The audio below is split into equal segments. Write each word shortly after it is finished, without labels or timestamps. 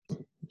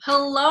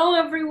Hello,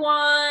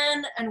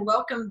 everyone, and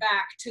welcome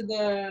back to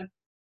the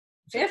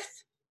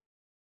fifth?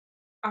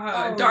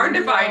 Darned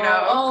if I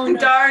know. Oh, no.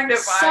 Darned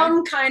if I.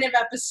 Some kind of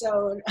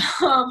episode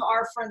of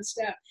Our Front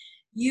Step.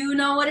 You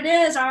know what it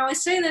is. I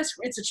always say this.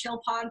 It's a chill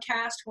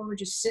podcast where we're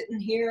just sitting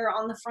here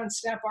on the front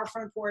step, our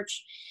front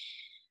porch.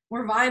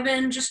 We're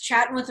vibing, just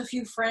chatting with a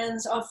few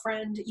friends, a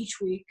friend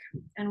each week,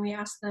 and we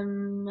ask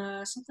them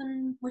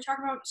something. We talk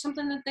about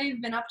something that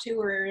they've been up to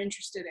or are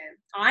interested in.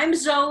 I'm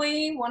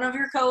Zoe, one of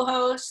your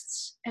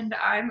co-hosts. And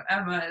I'm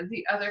Emma,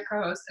 the other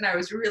co-host, and I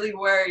was really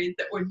worried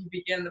that when you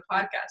began the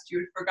podcast, you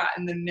had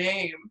forgotten the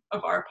name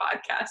of our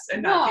podcast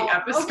and not the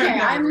episode. Okay,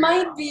 I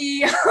might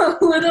be a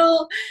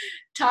little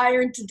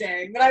tired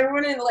today, but I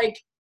wouldn't,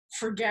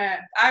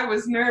 forget. I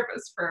was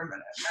nervous for a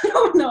minute.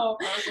 Oh, no.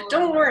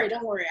 Don't worry.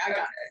 I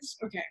got this.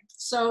 Okay,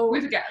 so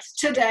with a guest.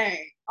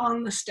 Today,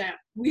 on the step,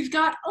 we've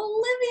got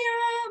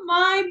Olivia,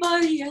 my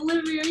buddy,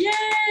 Olivia.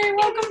 Yay!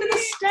 Welcome to the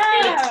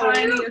step! The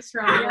tiniest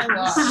round of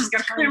applause. I'm just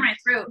gonna clear my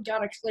throat.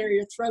 Gotta clear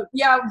your throat.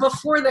 Yeah,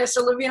 before this,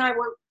 Olivia and I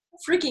were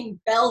freaking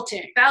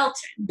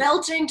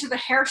belting to the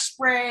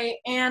Hairspray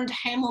and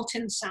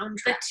Hamilton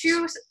soundtracks. The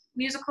two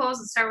musicals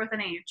that start with an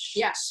H.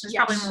 Yes. There's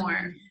probably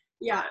more.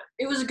 Yeah,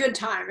 it was a good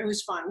time. It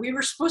was fun. We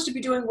were supposed to be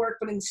doing work,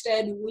 but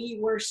instead we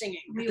were singing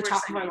at the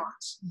top of our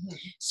lungs. Mm-hmm.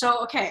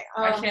 So, okay.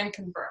 I can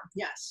confirm.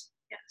 Yes.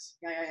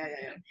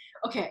 Yeah.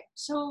 Okay,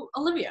 so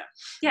Olivia.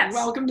 Yes.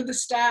 Welcome to the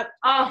step.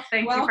 Oh,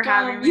 thank you for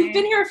having me. You've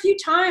been here a few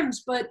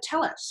times, but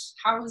tell us,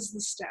 how was the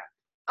step?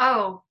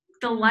 Oh,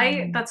 the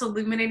light that's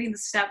illuminating the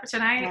step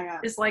tonight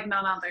is like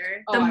none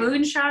other. The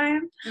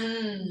moonshine.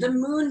 The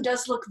moon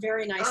does look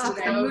very nice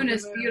today. The moon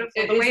is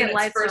beautiful. The way it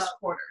lights up.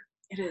 Quarter.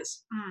 It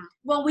is.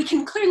 Well, we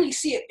can clearly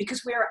see it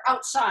because we are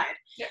outside.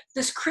 Yeah.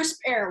 This crisp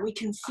air, we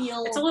can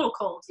feel. It's a little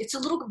cold. It's a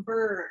little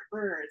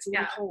It's a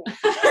little cold.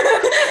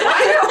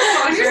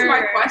 Here's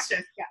my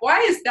question. Yeah.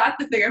 Why is that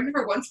the thing? I've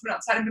never once been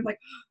outside and been like,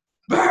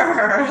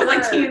 brr.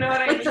 Like, do you know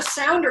what I mean? Like the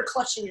sound or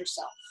clutching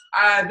yourself?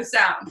 The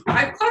sound.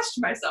 I've clutched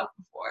myself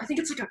before. I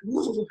think it's like a.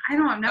 I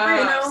don't know.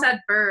 I've never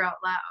said burr out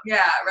loud.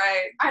 Yeah,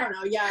 right. I don't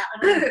know. Yeah.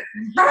 I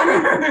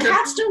don't know.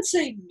 Cats don't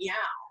say meow.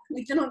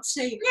 Like, they don't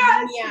say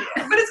meow.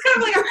 But it's kind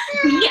of like a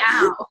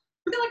meow.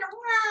 Like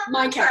a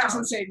my cat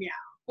doesn't say meow.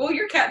 Well,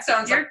 your cat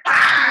sounds like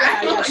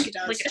yeah, she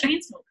does. Like a chain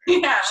smoker.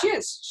 Yeah. She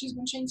is. She's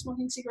been chain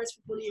smoking cigarettes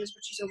for 40 years,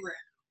 but she's over it.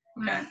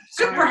 Okay.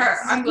 Good for her.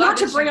 I'm glad not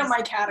to bring up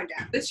my cat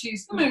again. That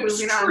she's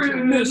moving on to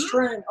Miss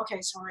Trin.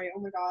 Okay, sorry. Oh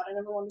my god, I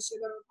never wanted to say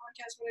that on the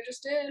podcast, but I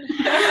just did.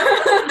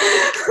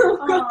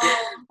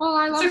 Well,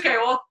 I love it's okay.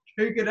 Well,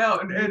 take it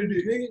out and edit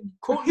it.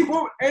 Quote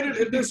unquote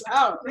edited this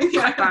out.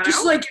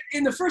 Just like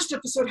in the first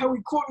episode, how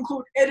we quote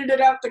unquote edited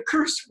out the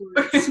curse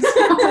words. We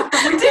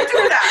did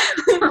do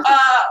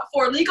that.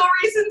 For legal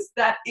reasons,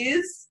 that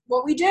is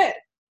what we did.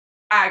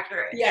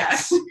 Accurate.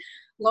 Yes.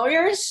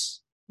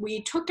 Lawyers,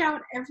 we took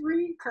out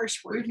every curse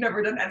word. We've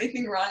never done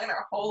anything wrong in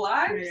our whole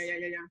lives.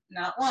 Yeah.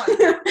 Not one.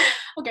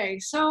 Okay,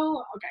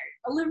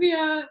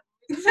 Olivia.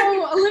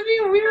 So,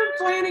 Olivia,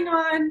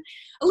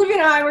 Olivia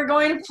and I were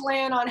going to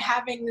plan on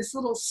having this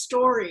little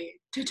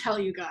story to tell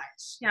you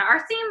guys. Yeah,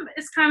 our theme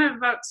is kind of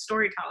about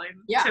storytelling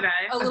today.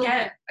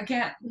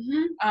 Again.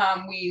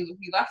 Mm-hmm. We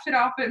left it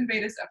off in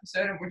Beta's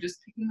episode, and we're just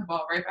picking the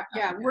ball right back up.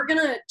 Yeah,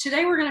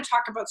 today we're gonna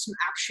talk about some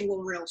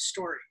actual real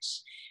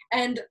stories.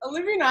 And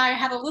Olivia and I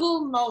had a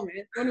little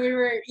moment when we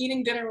were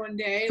eating dinner one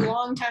day, a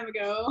long time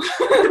ago.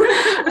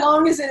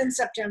 Long as in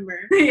September.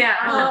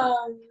 Yeah.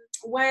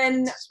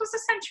 When this was a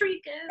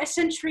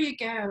century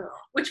ago,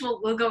 which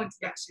we'll go into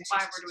why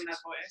we're doing that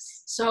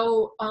voice.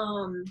 So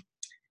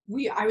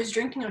I was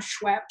drinking a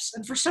Schweppes,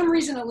 and for some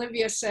reason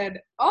Olivia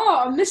said,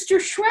 "Oh,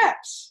 Mr.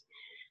 Schweppes,"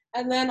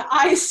 and then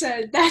I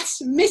said,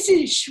 "That's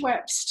Mrs.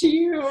 Schweppes to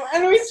you,"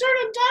 and we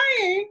started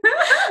dying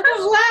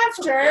of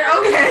laughter.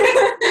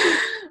 Okay.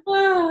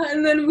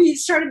 And then we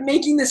started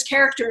making this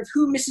character of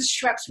who Mrs.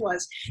 Schweppes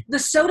was. The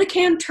soda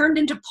can turned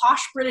into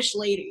posh British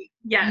lady.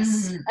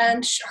 Yes.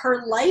 And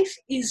her life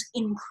is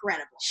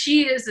incredible.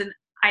 She is an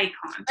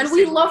icon. And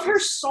we love her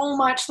so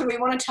much that we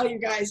want to tell you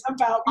guys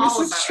about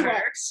Mrs.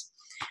 Schweppes.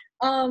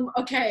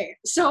 Okay,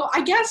 so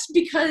I guess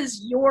because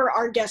you're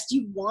our guest,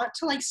 you want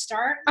to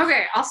start?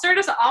 Okay, I'll start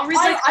us. I'll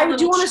read. I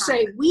do want to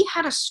say we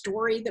had a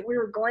story that we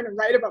were going to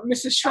write about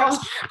Mrs.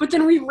 Schweppes, but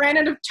then we ran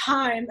out of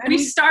time, and we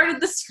started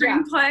the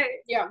screenplay.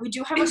 Yeah, we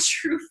do have a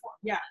true form.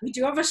 Yeah, we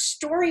do have a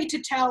story to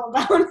tell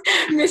about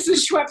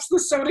Mrs. Schweppes, the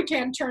soda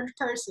can turned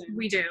person.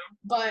 We do,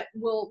 but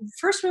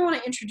first we want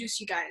to introduce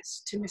you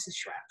guys to Mrs.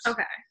 Schweppes.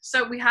 Okay,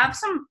 so we have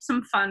some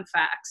fun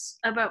facts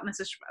about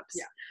Mrs. Schweppes.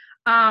 Yeah.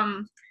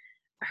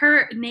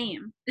 Her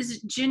name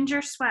is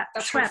Ginger Schweppes.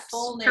 That's her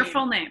full name. Her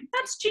full name.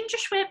 That's Ginger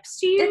Schweppes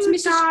to you. That's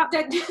Mrs.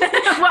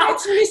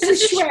 That's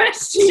Mrs.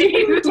 Schweppes to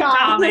you,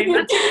 darling.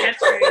 That's a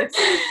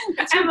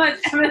catchphrase.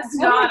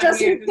 Emma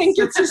doesn't think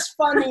it's as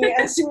funny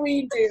as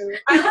we do.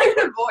 I like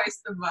the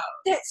voice the most.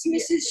 That's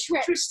Mrs.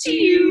 Schweppes to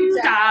you,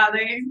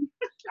 darling.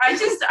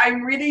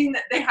 I'm reading,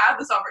 they have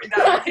this already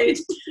on the page,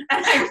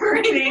 and I'm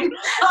reading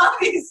all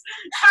these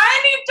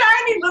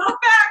tiny little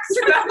facts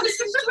about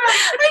Mrs.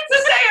 Schweppes to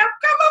say I've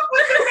come up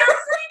with in their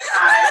free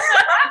time.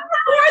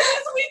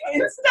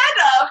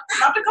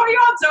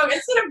 joke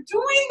instead of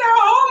doing their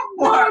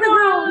homework.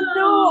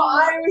 No,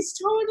 I was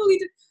totally.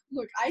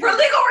 Look, for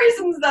legal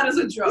reasons, that is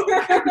a joke.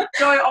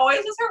 Zoe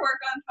always does her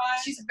work on time.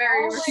 She's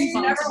very She's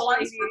never responsible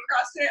once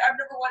procrastinated. I've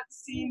never once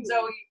seen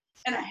Zoe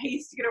in a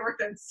haste to get her work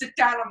done sit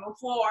down on the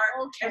floor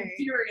and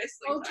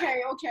furiously.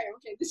 Okay.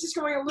 This is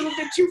going a little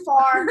bit too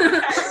far.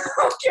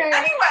 Okay.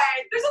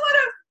 Anyway, there's a lot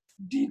of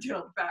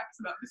detailed facts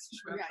about Mrs.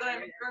 Schweppes that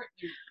I'm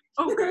currently.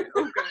 Okay.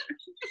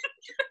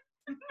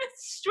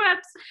 Miss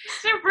Schweppes.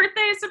 Her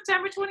birthday is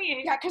September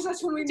 28th. Yeah, because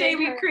that's when we day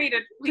made her.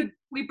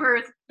 we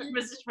birthed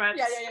Mrs. Schweppes.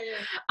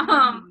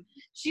 Yeah.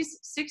 She's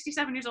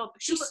 67 years old.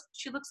 She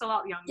looks a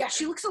lot younger. Yeah,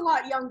 she looks a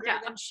lot younger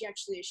than she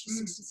actually is. She's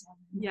 67.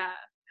 Yeah.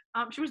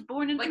 She was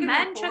born in like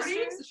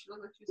Manchester.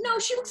 No,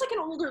 she looks like an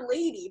older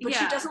lady, but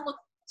she doesn't look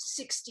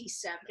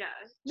 67. Yeah.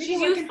 Maybe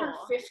like in her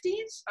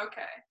 50s.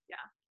 Okay. Yeah.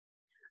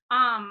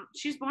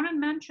 She was born in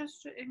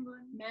Manchester,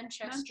 England.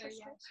 Manchester.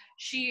 Yes.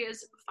 She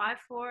is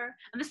 5'4",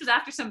 and this was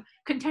after some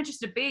contentious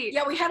debate.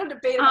 Yeah, we had a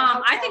debate about how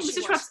tall I think she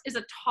Mrs. Schweppes is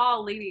a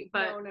tall lady,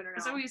 but no.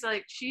 it's always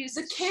like she's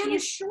is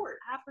short.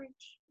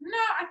 Average. No,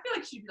 I feel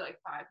like she'd be like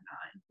 5'9".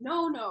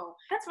 No.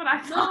 That's what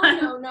I thought.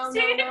 No.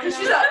 See? Because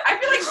I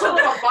feel like she's a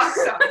little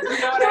buxom. You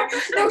know what I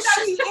mean? No,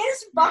 she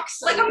is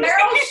buxom. Like a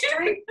Meryl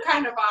Streep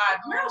kind of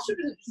vibe. Meryl Streep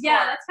isn't short.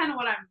 Yeah, that's kind of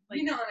what I'm like.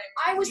 You know what I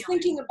mean? I was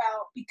thinking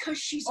about because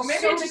she's or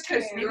maybe soda it's just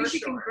because maybe she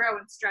can grow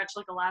and stretch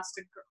like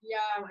elastic girl.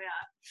 Yeah.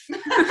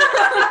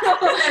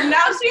 And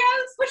now she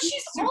has. But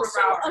she's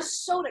also a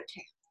soda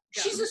can.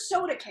 Yeah. She's a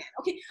soda can.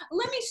 Okay,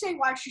 let me say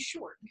why she's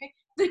short. Okay,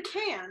 the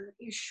can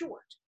is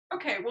short.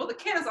 Okay, well, the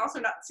can is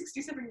also not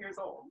 67 years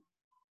old.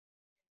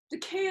 The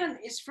can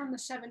is from the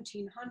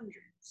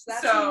 1700s.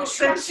 That's so the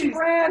Schweppes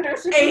brand or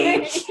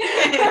aged.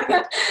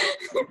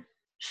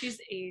 She's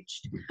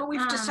aged. But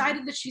we've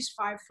decided that she's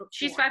 5'4".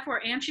 She's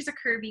 5'4", and she's a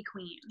curvy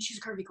queen. She's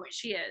a curvy queen.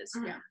 She is.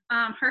 Yeah.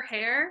 Her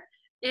hair,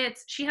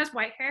 she has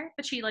white hair,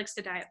 but she likes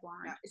to dye it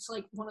blonde. Yeah, it's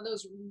like one of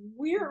those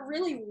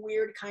really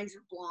weird kinds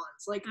of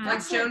blondes. Like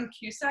Joan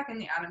Cusack in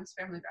the Addams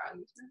Family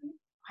Values movie.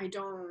 I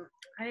don't.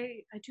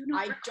 I do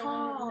not. I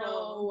don't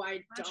know.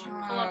 I don't.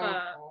 Pull up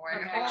a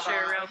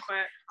picture real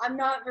quick. I'm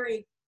not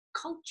very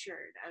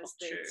cultured, as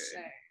they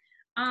say.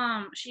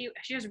 She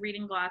has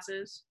reading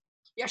glasses.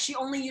 Yeah, she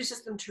only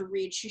uses them to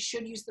read. She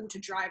should use them to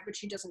drive, but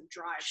she doesn't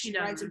drive. She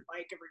rides a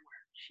bike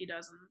everywhere. She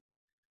doesn't.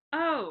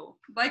 Oh.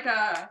 Like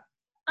a.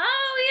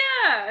 Oh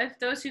yeah. If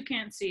those who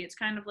can't see, it's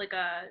kind of like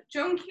a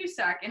Joan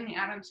Cusack in the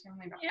Addams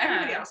Family Values. Yeah.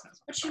 Everybody else knows.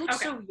 But she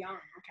looks so young.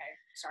 Okay,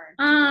 sorry.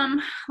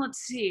 Let's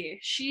see.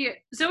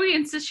 Zoe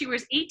insists she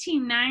wears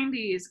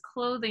 1890s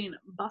clothing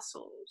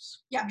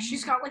bustles. Yeah,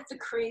 she's got like the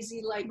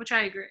crazy which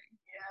I agree.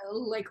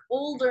 Like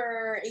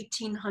older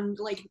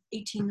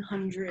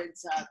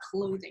 1800s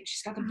clothing.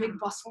 She's got the big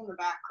bustle in the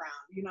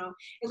background. You know,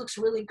 it looks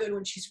really good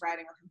when she's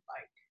riding on her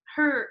bike.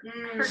 Her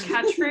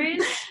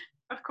catchphrase,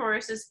 of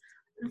course, is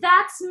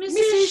 "That's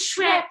Mrs.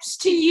 Schweppes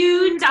to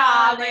you,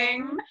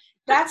 darling."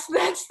 That's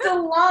the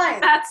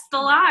line. That's the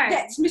line.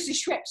 That's Mrs.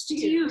 Schweppes to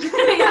you.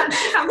 Yeah,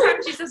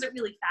 sometimes she says it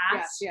really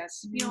fast.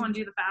 Yes. You don't want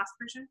to do the fast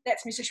version?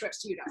 That's Mrs. Schweppes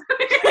to you, darling.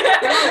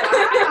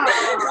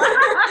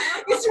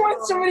 It's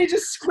when somebody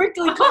just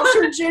quickly calls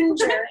her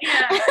Ginger.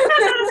 Yeah.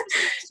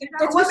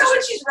 That's also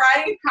when she's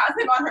riding past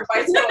him on her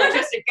bicycle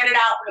just to get it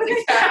out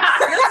really fast.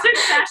 That's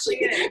exactly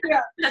it.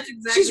 Yeah. That's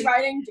exactly She's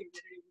riding.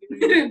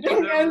 And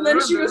then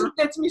she was,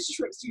 that's Mrs.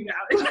 Schweppes to you now.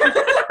 Why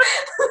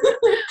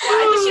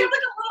does she have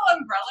like a little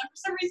umbrella for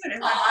some reason? In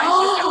my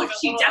mind,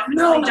 she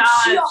definitely does.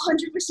 She 100%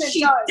 does.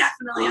 She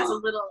definitely has a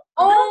little.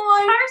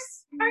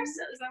 Parcel.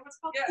 Is that what's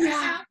called?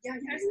 Yeah.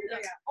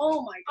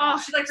 Oh my god. Oh,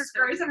 she like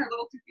scurries on her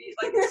little 2 feet.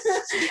 Like,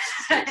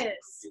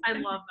 yes. I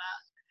love that.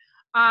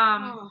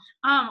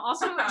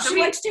 Also, she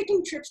likes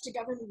taking trips to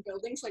government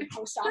buildings like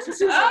post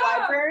offices and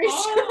libraries.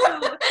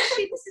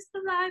 This is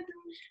the library.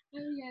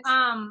 Oh, yes.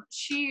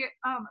 She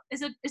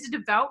is a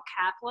devout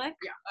Catholic.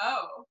 Yeah.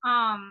 Oh.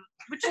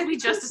 Which we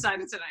just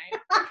decided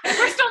tonight.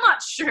 We're still not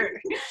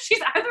sure.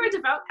 She's either a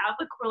devout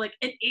Catholic or like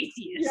an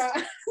atheist.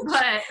 Yeah.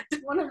 But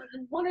one or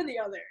the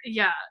other.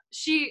 Yeah.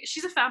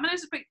 She's a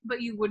feminist, but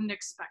you wouldn't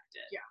expect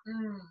it. Yeah.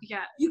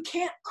 Yeah. You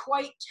can't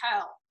quite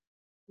tell.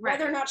 Right.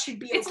 Whether or not she'd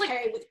be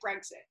okay with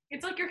Brexit.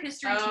 It's like your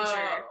history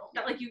teacher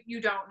that like you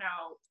don't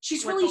know.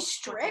 She's really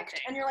strict,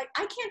 and you're like,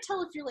 I can't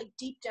tell if you're like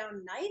deep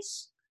down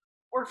nice,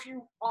 or if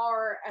you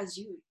are as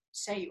you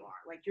say you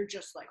are. Like you're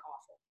just like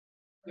awful.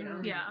 You know?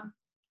 Yeah.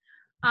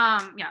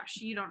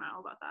 You don't know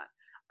about that.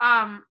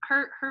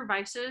 Her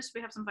vices.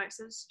 We have some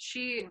vices.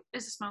 She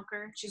is a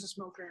smoker. She's a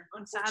smoker.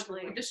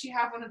 Sadly. Does she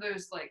have one of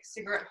those like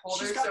cigarette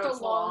holders? She's got so the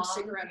it's long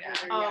cigarette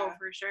holder. Oh,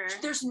 for sure.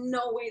 There's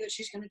no way that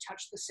she's gonna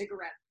touch the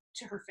cigarette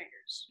to her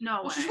fingers.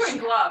 No way. She's wearing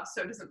gloves,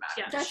 so it doesn't matter.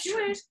 Yeah, That's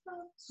true.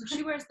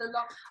 She wears the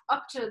long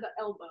up to the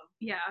elbow.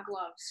 Yeah.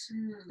 Gloves.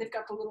 They've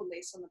got the little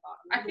lace on the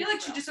bottom. I feel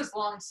like she just has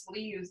long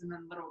sleeves and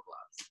then little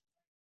gloves.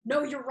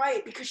 No, you're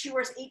right, because she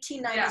wears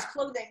 1890s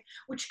clothing,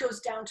 which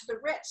goes down to the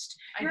wrist.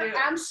 You're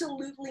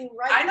absolutely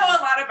right. I know a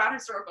lot about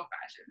historical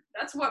fashion.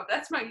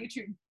 That's my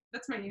YouTube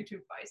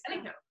vice.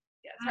 Anywho,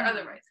 yes, her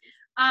other vices.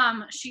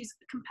 She's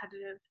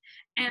competitive,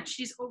 and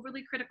she's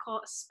overly critical,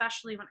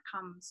 especially when it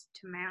comes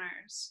to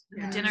manners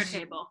at the dinner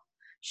table.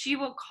 She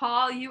will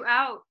call you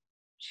out.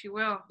 She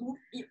will.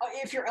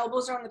 If your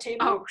elbows are on the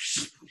table,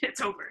 it's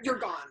over. You're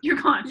gone. You're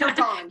gone. You're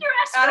gone. You're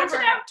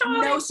escorted out,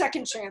 Tony. No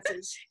second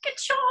chances. Get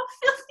your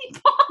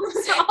filthy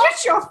balls off.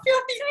 Get your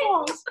filthy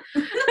balls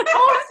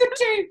off the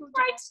table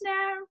right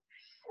now.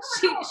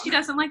 She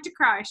doesn't like to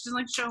cry. She doesn't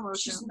like to show emotion.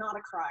 She's not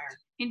a crier.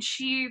 And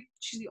she's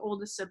the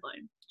oldest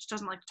sibling. She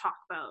doesn't like to talk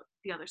about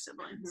the other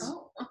siblings.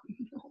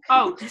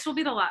 Oh, this will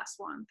be the last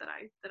one that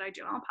I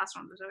do. I'll pass it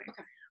on to Zoe.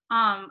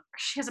 Okay.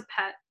 She has a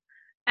pet,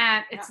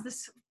 and it's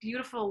this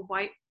beautiful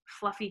white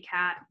fluffy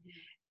cat.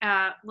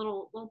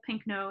 Little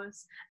pink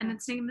nose, and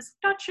its name is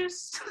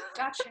Duchess.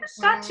 Duchess.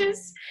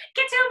 Duchess.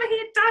 Get over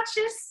here,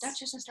 Duchess.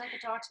 Duchess is like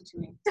a daughter to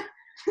me.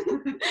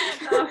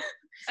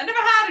 I never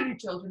had any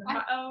children of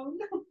my own.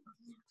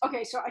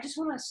 Okay, so I just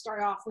want to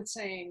start off with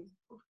saying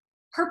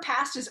her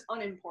past is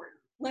unimportant.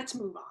 Let's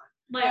move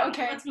on.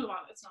 Okay, let's move on.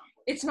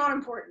 It's not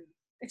important.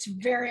 It's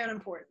very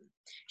unimportant.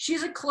 She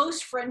has a close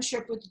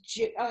friendship with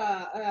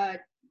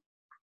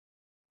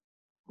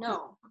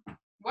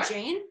What?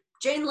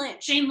 Jane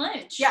Lynch. Jane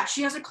Lynch. Yeah,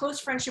 she has a close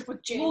friendship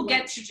with Jane Lynch. We'll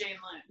get to Jane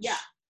Lynch. Yeah.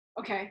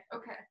 Okay.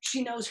 Okay.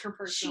 She knows her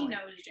personally. She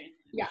knows Jane Lynch.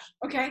 Yeah.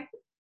 Okay.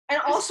 And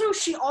also,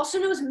 she also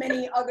knows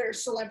many other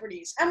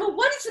celebrities. Emma,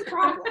 what is the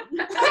problem?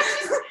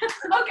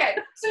 Okay,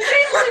 so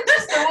Jane Lynch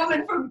is the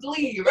woman from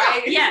Glee,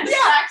 right? Yes.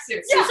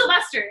 Yeah. Sue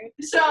Sylvester.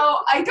 So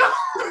I don't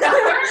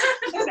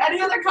know. Is any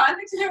other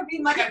context of her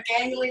being like a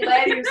gangly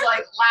lady who's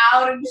like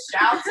loud and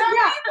shouts at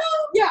people?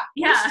 Yeah.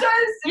 Yeah.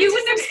 You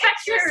wouldn't expect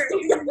her to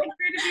be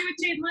with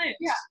Jane Lynch.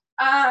 Yeah.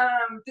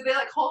 Do they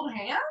like hold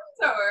hands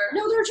or?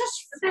 No, they're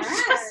just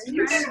friends.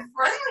 You can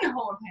friendly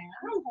hold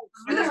hands.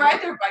 Do they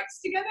ride their bikes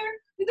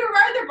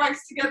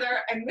together?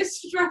 And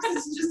Mr. Dress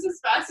is just as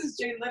fast as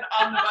Jane Lynch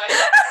on the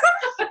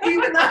bike.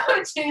 Even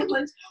though Jane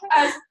Lynch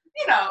has,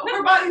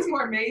 her body's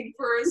more made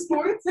for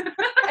sports.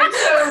 And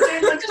so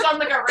Jane Lynch is on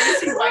like a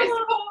racing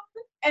bicycle.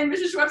 And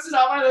Mrs. Schweppes is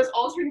on one of those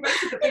alternating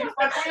bikes with the big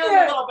front wheel and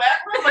a little back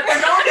wheel. Like they're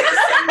going at the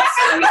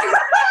same speed.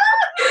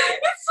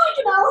 It's like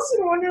an Alice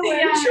in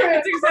Wonderland trip.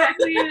 That's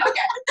exactly it.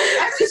 Okay.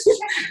 I'm just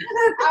checking.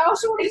 I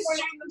also want to Is point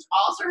Jane Lynch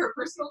also her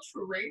personal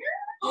trainer?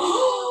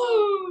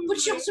 But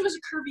she also is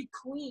a curvy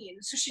queen,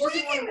 so she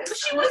doesn't want to.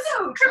 She was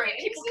so curvy.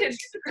 People can.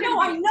 No,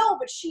 I know,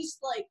 but she's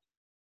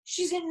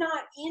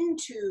not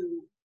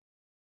into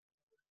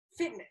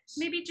fitness.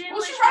 Maybe Jane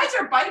Well, Lynch. she rides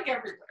her bike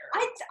everywhere.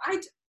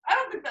 I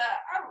don't think that.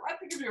 I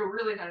think if you were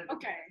really not into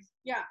Okay. fitness,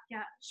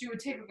 Yeah. she would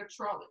take like a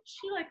trolley.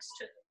 She likes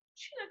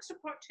to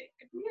partake.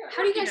 Yeah.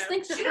 How do you guys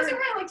think that She doesn't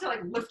really like to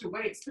like lift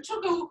weights, but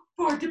she'll go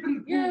for a dip in the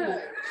pool.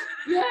 Yeah.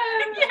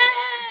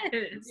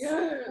 Yes.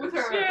 Yeah. With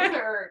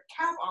her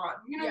cap on.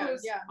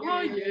 Those. Yeah.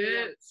 Oh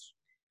yes.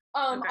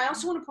 I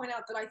also want to point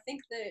out that I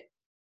think that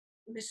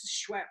Mrs.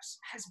 Schweppes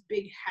has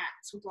big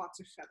hats with lots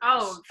of feathers.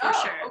 Oh, for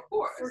sure. Of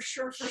course. For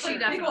sure. She She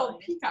like big old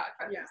definitely. peacock.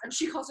 Yeah, and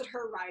she calls it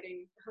her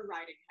riding.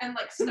 And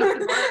like stuff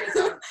the birds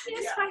on.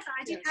 Yes, Yeah. my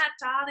riding hat,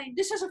 darling.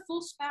 This has a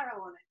full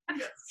sparrow on it.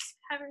 Yes.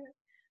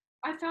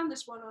 I found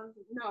this one on.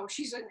 No,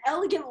 she's an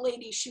elegant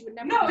lady. She would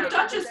never. No, be the able to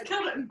Duchess do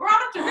killed it and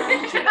brought it to her.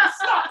 She didn't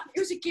stop. It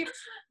was a gift.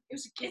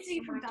 It's from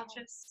from my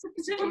Duchess.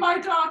 For my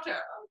daughter.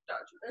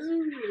 Duchess.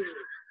 Ooh,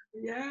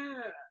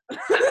 yeah.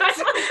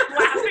 I'm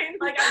laughing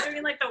like I'm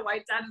doing like the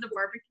white dad in the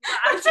barbecue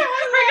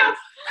laugh.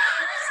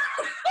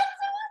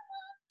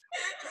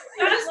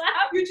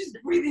 You're just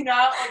breathing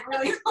out like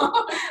really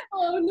hard.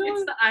 Oh no.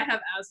 It's the I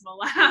have asthma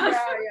laugh.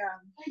 Yeah.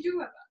 I do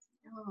have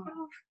that.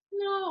 Oh,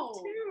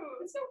 no.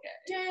 It's okay.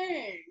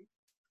 Dang.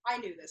 I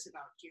knew this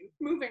about you.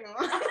 Moving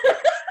on.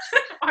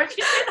 Aren't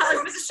you saying that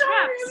like Mrs. Sorry,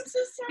 I'm Schweppes? so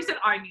You sorry. said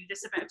I knew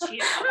this about you.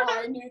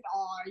 I knew.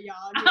 Oh yeah.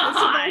 I knew this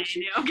I about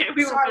you. knew. Okay,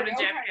 we won't go to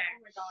Okay. JFK.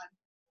 Oh my god.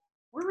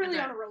 We're really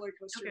Okay. on a roller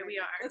coaster. Okay, right we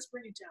now. are. Let's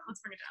bring it down. Let's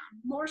bring it down.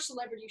 More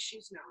celebrities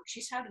she's known.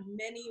 She's had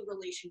many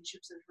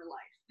relationships in her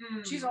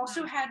life. She's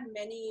also had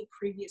many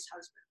previous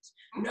husbands.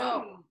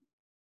 No.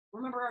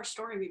 Remember our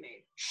story we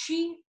made?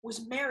 She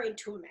was married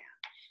to a man.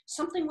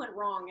 Something went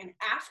wrong, and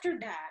after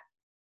that,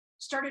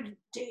 started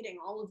dating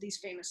all of these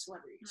famous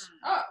celebrities.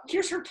 Oh.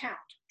 Here's her count.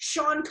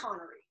 Sean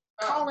Connery,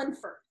 Colin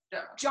Firth,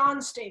 Yeah. John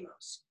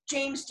Stamos,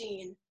 James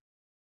Dean,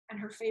 and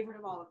her favorite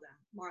of all of them,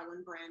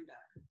 Marlon Brando.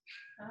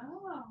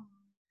 Oh.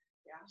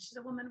 Yeah. She's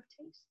a woman of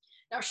taste.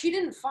 Now, she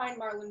didn't find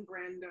Marlon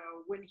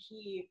Brando when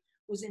he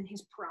was in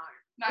his prime.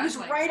 Not It was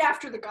like- right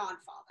after The Godfather.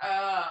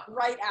 Oh.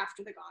 Right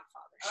after The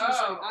Godfather. She was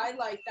Oh. like, I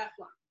like that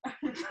one.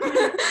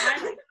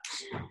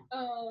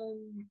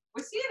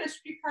 Was he in A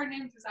Streetcar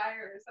Named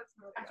Desire? Or is that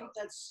something I think else?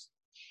 that's...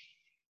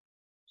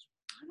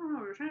 I don't know.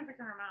 We're trying to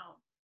figure him out.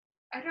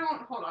 I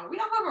don't. Hold on. We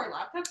don't have our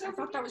laptops. I open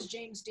thought that yet? was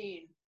James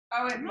Dean.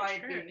 Oh, it I'm not might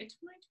sure. be. It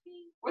might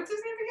be. What's his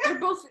name They're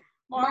again? both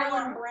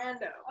Marlon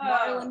Brando. Oh.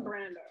 Marlon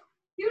Brando.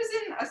 He was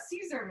in a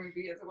Caesar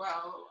movie as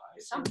well.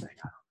 Something.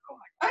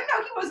 I I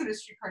know he wasn't a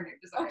Streetcar Named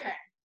Desire. Okay.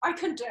 I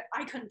couldn't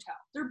tell.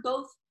 They're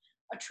both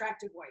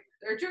attractive white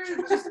men. They're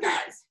just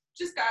guys.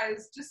 Just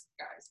guys.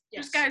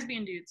 Yes. Just guys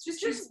being dudes.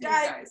 Just Just these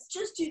guys.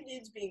 Just two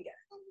dudes being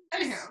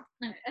guys. Anyhow.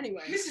 Okay.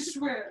 Anyway. Mrs.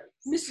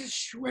 Schweppes. Mrs.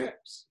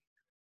 Schweppes.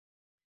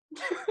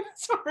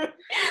 Sorry.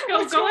 Go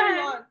What's going ahead.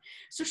 on?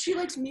 So she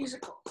likes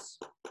musicals.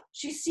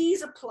 She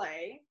sees a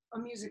play, a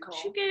musical,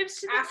 She gives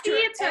to the after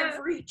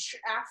theater.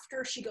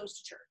 after she goes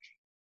to church.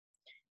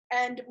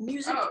 And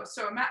music. Oh,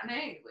 so a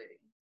matinee lady.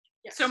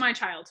 Yes. So my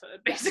childhood,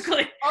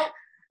 basically.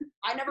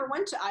 I never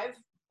went to. I've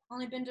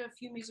only been to a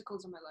few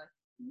musicals in my life.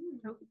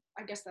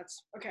 I guess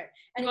that's okay.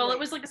 Anyway, Well, it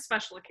was like a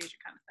special occasion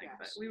kind of thing,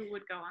 Yes. but we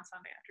would go on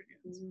Sunday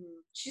afternoons.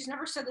 She's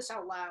never said this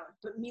out loud,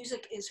 but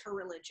music is her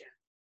religion.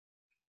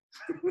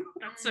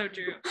 That's so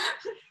true.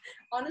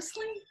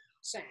 Honestly,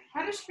 same.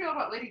 How does she feel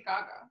about Lady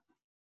Gaga?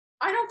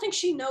 I don't think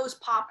she knows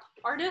pop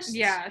artists.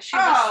 Yeah, she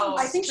Oh,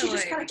 I think she to,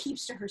 just like- kind of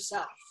keeps to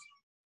herself.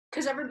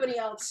 Because everybody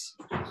else,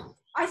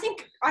 I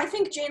think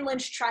Jane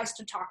Lynch tries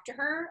to talk to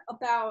her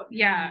about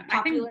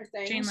popular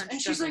things, Jane Lynch and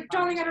she's doesn't like,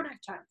 "Darling, I find don't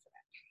have time for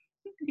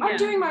that. I'm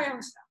doing my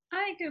own stuff,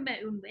 I go my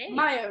own way.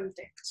 my own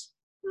things."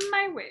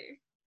 My way.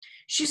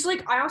 She's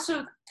like, I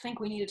also think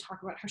we need to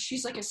talk about her.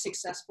 She's like a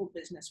successful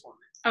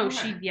businesswoman. Oh,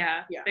 Okay.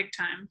 Yeah. big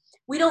time.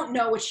 We don't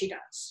know what she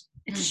does.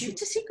 It's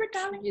a secret,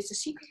 darling. It's a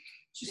secret.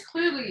 She's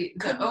clearly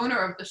the owner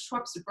of the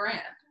Schweppes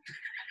brand.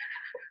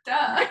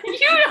 Duh.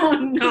 You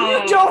don't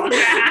know. You don't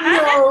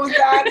that. know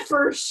that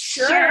for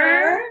sure.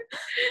 Sure.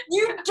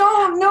 You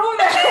don't know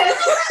that.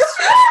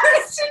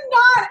 It's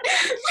not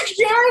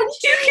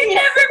guaranteed. You can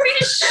never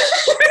be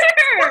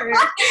sure.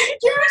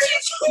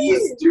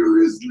 Guaranteed.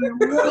 Mysteriously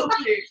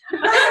wealthy.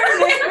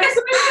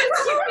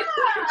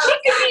 She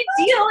could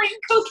be dealing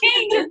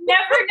cocaine. You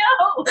never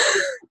know.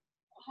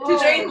 To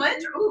Jane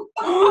Lynch? Ooh.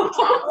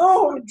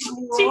 Oh,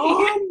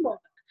 drama.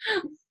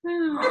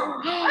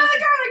 Oh my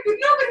god,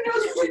 nobody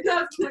knows what she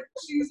does, but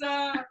she's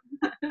and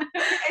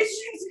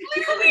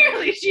she's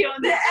Clearly, she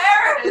owns the it.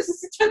 heiress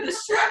to the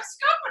Schweppes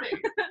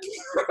company.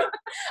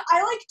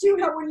 I like too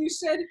how when you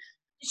said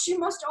she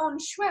must own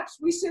Schweppes,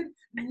 we said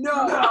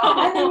no. No.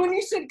 And then when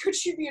you said could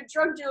she be a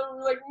drug dealer, we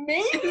were like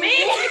maybe. Which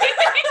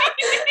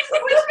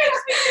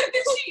makes me think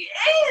that she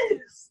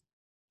is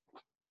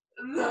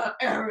the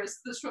heiress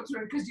to the Schweppes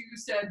brand because you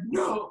said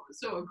no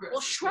so aggressive.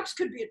 Well, Schweppes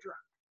could be a drug.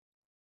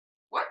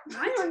 What?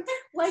 Like No.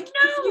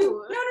 if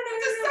you No.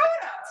 It's a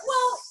soda.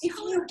 well, if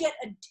you get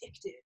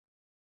addicted.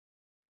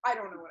 I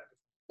don't know what it is.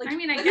 Like, I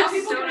mean, I Like guess how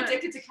people soda. get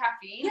addicted to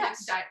caffeine, like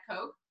Yes. Diet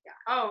Coke.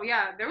 Oh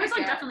yeah, there was I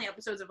like guess. definitely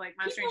episodes of like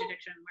My Strange People-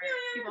 Addiction where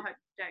people had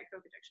Diet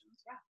Coke addictions.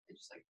 Yeah, it's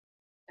just like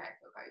Diet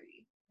Coke IV.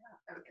 Yeah,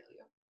 that would kill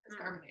you. It's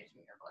carbonation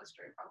in your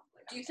bloodstream,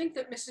 probably. do you think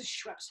that Mrs.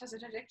 Schweppes has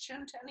an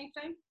addiction to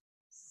anything?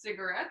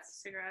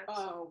 Cigarettes? Cigarettes.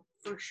 Oh,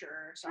 for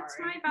sure. Sorry. That's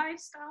my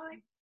vice,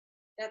 darling.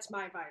 That's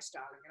my vice,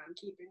 darling, and I'm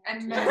keeping it.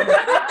 And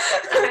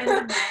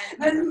And men.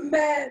 men. And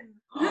men.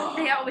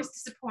 They always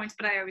disappoint,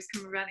 but I always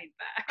come running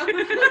back.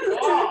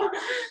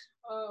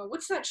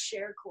 What's that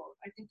Cher quote?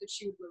 I think that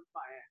she would live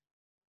by it.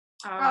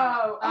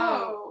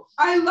 Oh,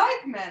 I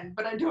like men,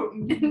 but I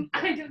don't need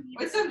I don't need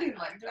Or something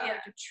like Like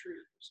that. a truth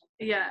or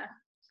something. Yeah,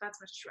 that's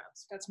Mr.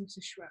 Schweppes. That's Mrs.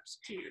 Schweppes.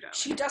 To you, darling.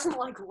 She doesn't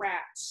like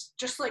rats.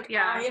 Just like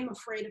Yeah. I am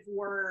afraid of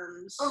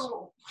worms.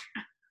 Oh.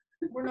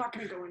 We're not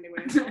going to go into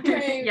it.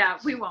 Okay. Yeah,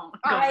 we won't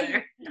go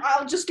there.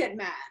 I'll just get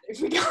mad if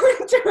we go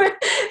into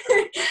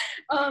it.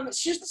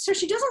 So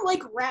she doesn't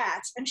like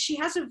rats, and she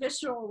has a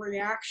visceral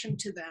reaction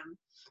to them,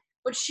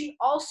 but she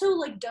also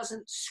like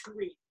doesn't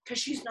scream because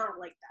she's not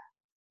like that.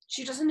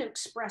 She doesn't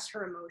express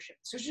her emotions,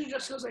 so she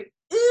just goes like,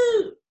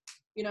 "Ooh,"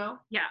 you know?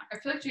 Yeah. I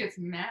feel like she gets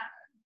mad.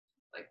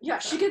 Like Yeah,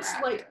 with she that gets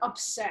rat like dude.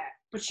 upset,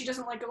 but she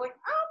doesn't like go like,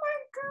 "Oh my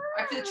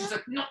god." I feel like she's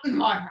like, not in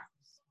my house.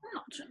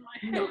 Not in my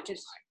head. No,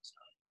 just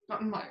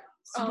Not in my house.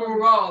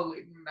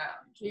 Sprawling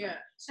mountain. yeah.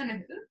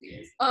 And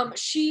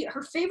it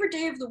Her favorite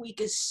day of the week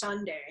is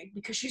Sunday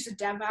because she's a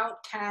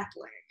devout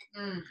Catholic.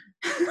 Mm.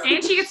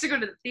 And she gets to go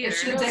to the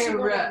It's theater. the day to of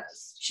go to-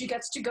 rest. She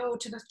gets to go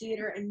to the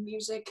theater, and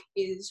music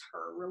is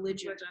her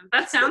religion.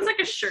 That sounds like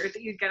a shirt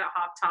that you'd get at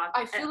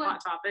I feel like-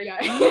 Hot Topic. yeah.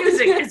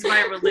 Music is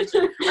my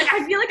religion. Like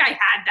I feel like I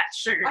had that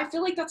shirt. I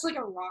feel like that's like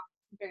a rock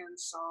band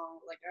song,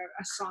 like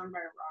a song by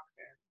a rock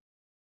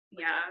band,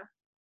 Yeah.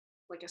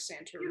 like a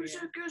Santeria.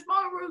 Music is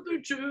my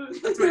religion.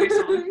 That's my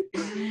song.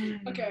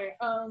 Okay,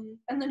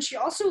 and then she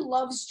also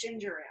loves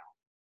ginger ale.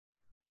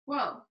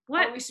 Well,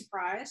 What? Are we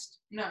surprised?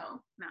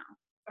 no. No.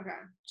 Okay.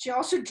 She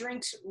also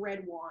drinks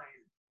red wine.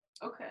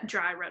 Okay.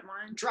 Dry red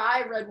wine.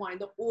 Dry red wine,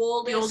 the The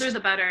oldest. older the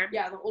better.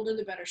 Yeah, the older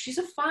the better. She's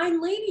a fine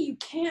lady. You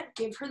can't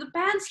give her the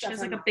bad She stuff. has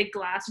like a big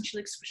glass and she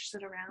like swishes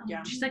it around.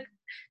 Yeah. She's like,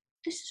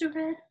 this is a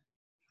red.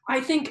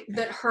 I think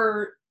that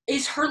her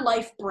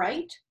life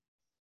bright?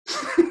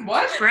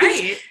 What?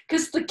 Right.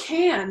 Because the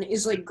can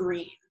is like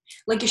green.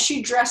 Like, is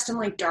she dressed in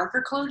like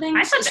darker clothing?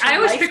 I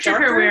always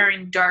pictured her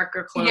wearing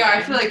darker clothing. Yeah,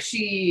 I feel like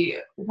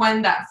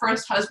when that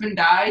first husband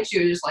died, she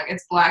was just like,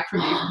 it's black for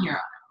me from here on.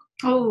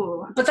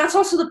 Oh. But that's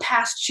also the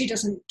past she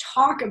doesn't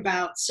talk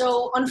about. So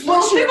Well,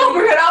 unfortunately, people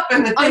bring it up,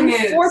 and the thing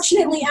is,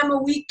 unfortunately, Emma,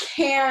 we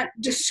can't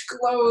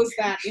disclose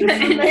that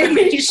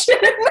information.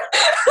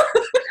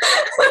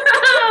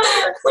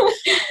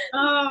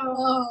 Oh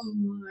Oh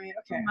my.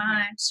 Okay.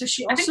 my. So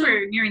she I think also.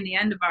 we're nearing the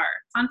end of our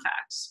fun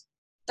facts.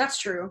 That's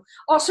true.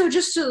 Also,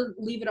 just to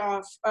leave it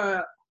off,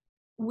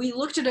 we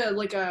looked at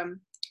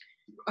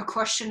a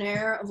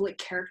questionnaire of like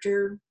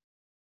character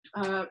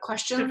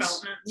questions.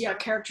 Development. Yeah,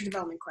 character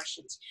development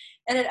questions.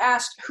 And it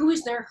asked who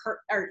is their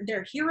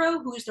hero,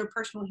 who is their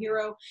personal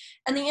hero,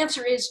 and the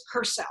answer is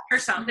herself.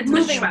 Herself. It's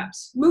Miss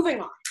Schweppes. Moving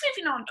on. If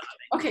you know what I'm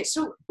talking. Okay,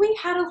 so we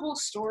had a whole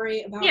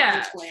story about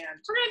our plan.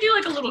 We're gonna do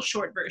like a little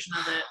short version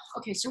of it.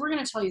 Okay, so we're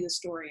gonna tell you the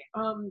story.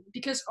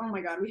 Because oh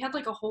my god, we had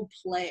like a whole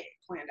play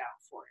planned out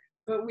for it,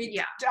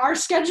 but our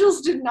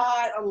schedules did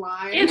not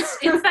align. It's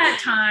that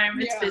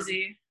time. It's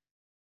busy.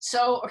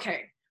 So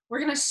okay, we're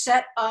gonna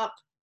set up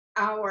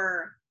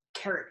our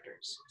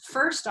characters.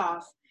 First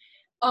off,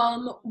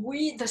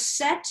 the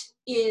set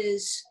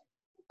is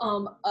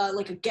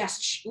like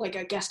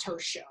a guest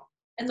host show,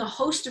 and the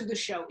host of the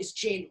show is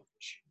Jane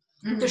Lynch.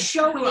 Mm-hmm. The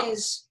show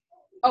is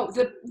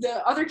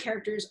the other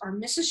characters are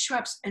Mrs.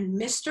 Schweppes and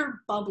Mr.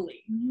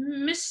 Bubbly.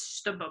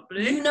 Mr.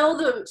 Bubbly. You know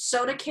the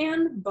soda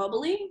can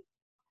Bubbly?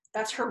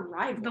 That's her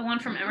rival. The one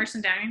from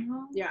Emerson Dining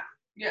Hall? Yeah.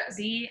 Yes.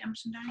 The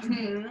Emerson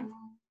Dining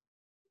Hall?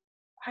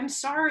 I'm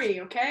sorry,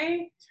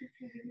 okay?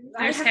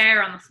 There's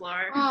hair on the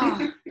floor.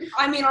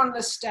 I mean on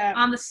the step.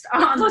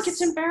 Look,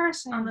 it's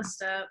embarrassing. On the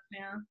step,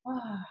 yeah.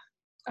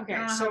 Okay, I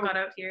don't know how it got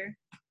out here.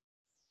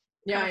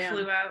 Yeah.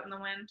 Flew out in the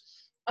wind.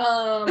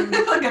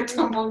 Like a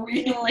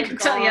tumbleweed.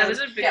 There's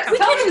a big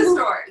Tell me the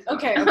story.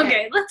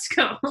 Okay, let's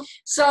go.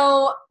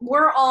 So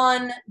we're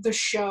on the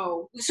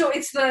show. So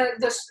it's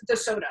the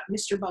soda,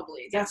 Mr.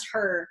 Bubbly. That's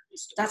her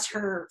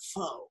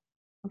foe.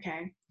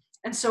 Okay.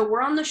 And so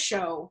we're on the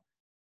show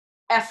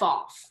F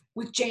Off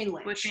with Jane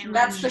Lynch.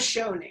 That's the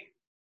show name.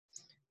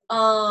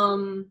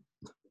 Sorry.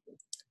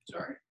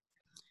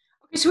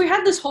 Okay, so we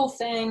had this whole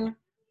thing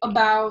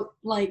about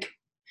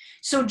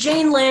so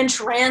Jane Lynch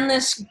ran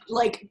this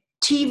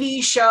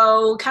TV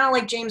show, kind of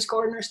like James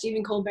Corden or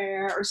Stephen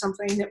Colbert or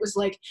something that was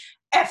like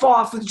F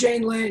Off with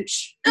Jane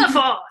Lynch. F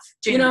Off,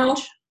 Jane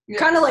Lynch. Yes.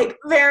 Kind of like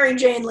very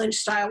Jane Lynch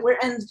style.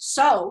 And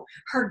so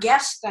her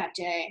guest that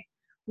day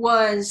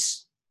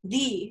was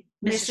the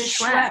Mrs.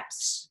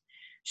 Schweppes.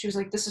 She was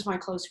like, this is my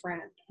close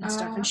friend and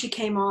stuff. And she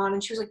came on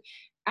and she was like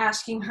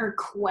asking her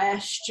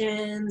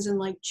questions and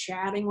like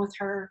chatting with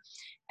her.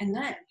 And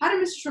then how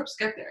did Mrs. Schweppes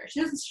get there? She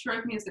doesn't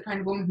strike me as the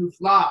kind of woman who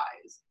flies.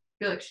 I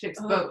feel like she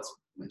takes boats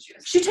when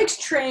she takes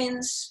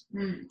trains.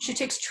 She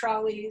takes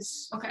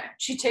trolleys. Okay.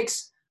 She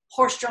takes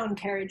horse-drawn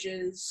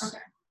carriages. Okay.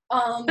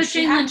 But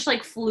Jane Lynch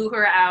flew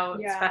her out,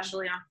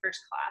 especially on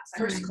first class.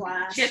 First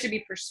class. She had to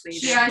be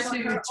persuaded. She had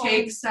to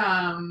take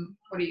some,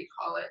 what do you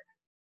call it?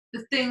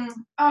 The thing,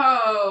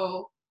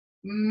 melatonin.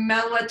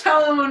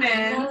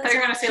 I thought you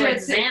were going to say like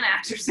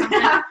Xanax or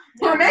something.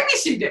 Or maybe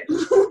she did.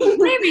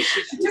 Maybe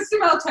she took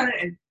some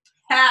melatonin and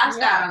passed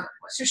out on the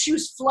plane. So she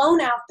was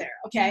flown out there,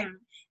 okay? Mm-hmm.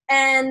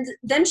 And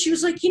then she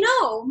was like,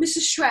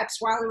 Mrs. Schweppes,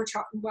 while they were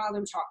talking,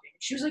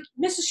 she was like,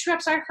 Mrs.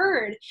 Schweppes, I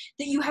heard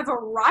that you have a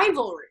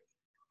rivalry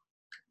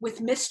with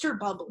Mr.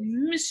 Bubbly.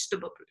 Mr.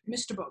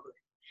 Bubbly.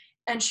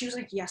 And she was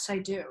like, yes, I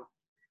do.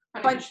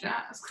 Funny you should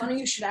ask. Funny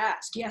you should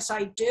ask. Yes,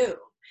 I do.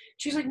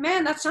 She was like,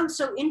 man, that sounds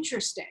so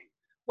interesting.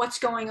 What's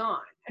going on?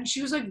 And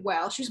she was like,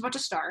 well, she was about to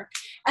start.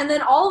 And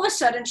then all of a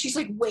sudden, she's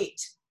like, wait,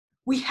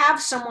 we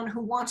have someone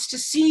who wants to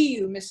see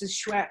you, Mrs.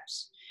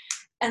 Schweppes.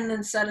 And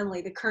then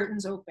suddenly the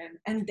curtains open,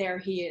 and there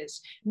he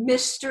is,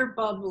 Mr.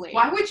 Bubbly.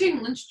 Why would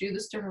Jane Lynch do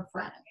this to her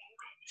friend?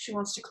 She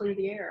wants to clear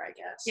the air, I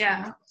guess.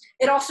 Yeah.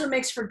 It also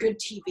makes for good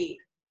TV.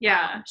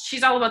 Yeah,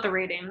 she's all about the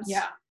ratings.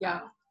 Yeah.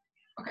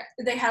 Okay.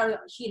 They had a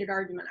heated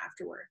argument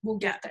afterward. We'll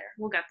get there.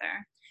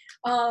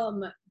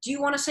 Do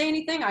you want to say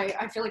anything?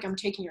 I feel like I'm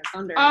taking your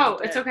thunder. Oh,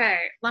 it's okay.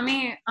 Let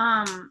me,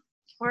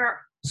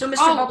 So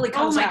Mr. Bubbly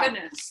comes out. Oh my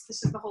goodness.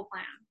 This is the whole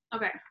plan.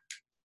 Okay.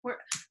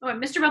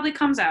 Mr. Bubbly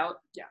comes out.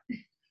 Yeah.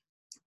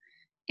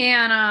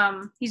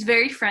 And he's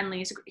very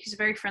friendly. He's a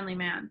very friendly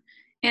man.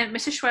 And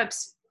Mrs.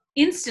 Schweppes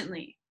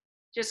instantly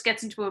just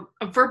gets into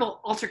a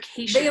verbal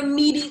altercation. They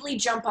immediately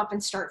jump up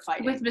and start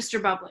fighting. With Mr.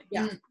 Bubbly.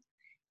 Yeah.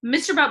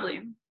 Mr.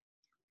 Bubbly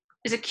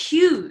is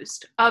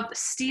accused of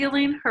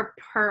stealing her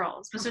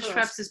pearls. Mrs.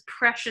 Schweppes'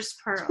 precious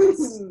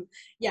pearls.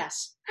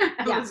 Yes.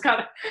 Ella's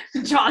got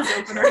a jaws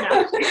opener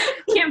now.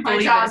 Can't believe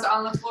my jaws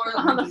on the floor.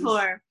 On the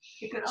floor.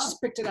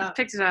 Just picked it up.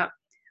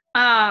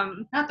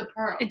 Not the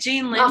pearl.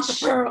 Jane Lynch. Not the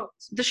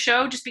pearls. The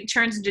show just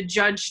turns into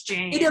Judge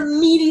Jane. It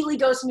immediately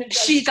goes into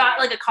Judge Jane. She got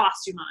like a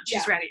costume on.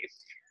 She's ready.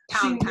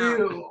 She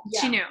knew.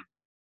 Yeah. She knew.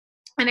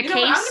 In a case,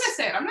 I'm gonna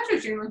say it. I'm not sure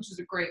Jane Lynch is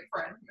a great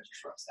friend for Mrs.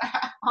 Schweppes.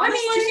 Honestly,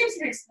 she seems to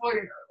be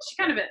exploiting her. She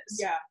kind of is.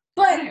 Yeah.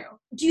 But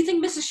do you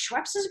think Mrs.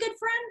 Schweppes is a good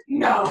friend?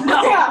 No.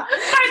 Yeah.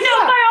 I know,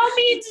 by all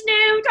means,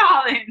 no,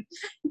 darling.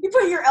 You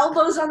put your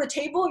elbows on the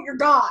table, you're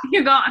gone.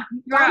 You're gone.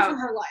 You're gone from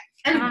her life.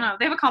 I don't know.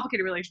 They have a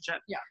complicated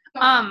relationship. Yeah.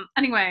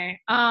 Anyway,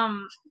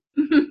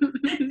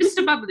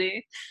 Mr.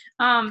 Bubbly,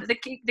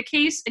 the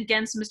case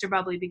against Mr.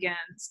 Bubbly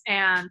begins,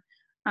 and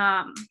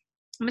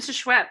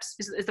Mrs. Schweppes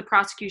is the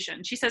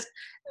prosecution. She says,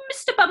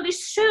 Mr. Bubbly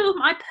stole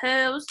my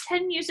pearls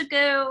 10 years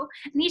ago,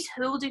 and he's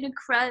holding a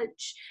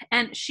grudge.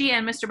 And she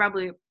and Mr.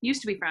 Bubbly used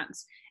to be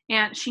friends.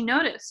 And she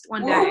noticed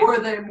one day. Or were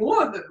they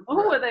more than?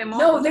 Oh, were they more?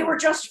 No, they were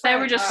just friends.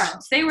 They were just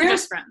friends. They were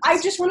just friends.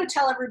 I just want to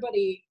tell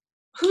everybody,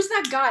 who's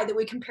that guy that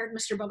we compared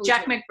Mr. Bubbly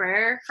Jack to?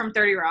 McBrayer from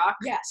 30 Rock.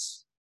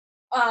 Yes.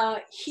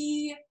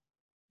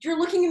 You're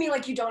looking at me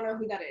like you don't know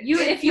who that is.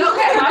 If you look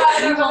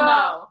at you will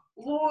know.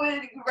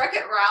 Would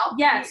Wreck-It Ralph?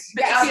 Yes.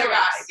 The other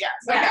guy. Yes.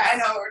 Okay, I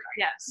know what we're talking.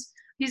 Yes.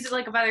 He's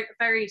like a very,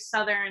 very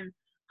southern,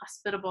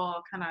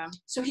 hospitable kind of.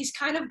 So he's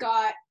kind of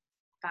got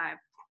vibe.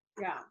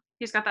 Yeah.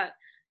 He's got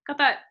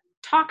that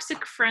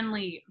toxic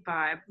friendly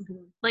vibe.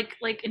 Mm-hmm.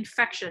 Like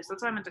infectious.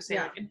 That's what I meant to say.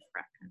 Yeah. Like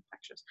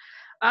infectious.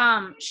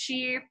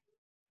 She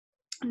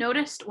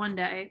noticed one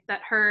day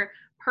that her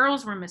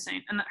pearls were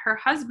missing and that her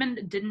husband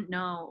didn't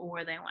know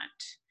where they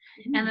went.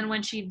 Mm. And then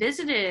when she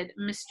visited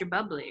Mr.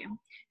 Bubbly,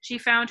 she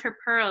found her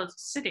pearls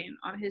sitting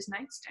on his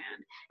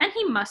nightstand, and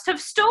he must have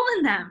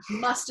stolen them.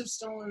 Must have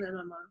stolen them,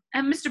 Emma.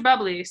 And Mr.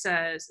 Bubbly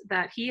says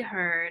that he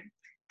heard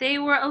they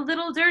were a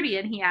little dirty,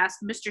 and he asked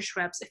Mr.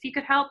 Schweppes if he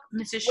could help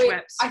Mrs.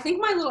 Schweppes. I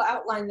think my little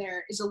outline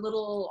there is a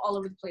little all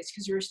over the place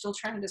because you were still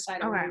trying to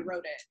decide on where you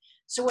wrote it.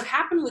 So what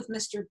happened with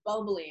Mr.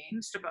 Bubbly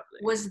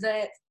was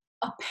that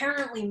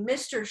apparently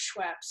Mr.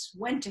 Schweppes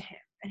went to him,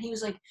 and he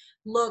was like,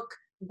 look,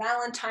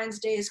 Valentine's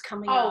Day is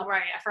coming up. Oh,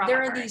 right. I forgot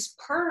there are these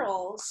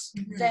pearls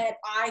that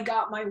I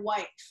got my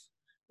wife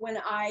when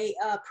I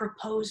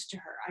proposed to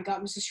her. I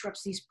got Mrs.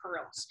 Schweppes these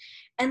pearls.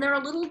 And they're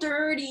a little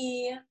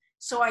dirty,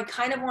 so I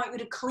kind of want you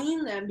to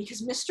clean them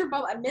because Mr.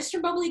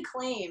 Bubbly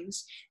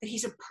claims that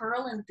he's a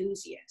pearl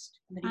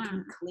enthusiast and that he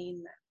can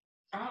clean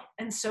them. Oh.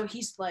 And so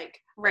he's like,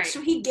 so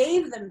he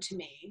gave them to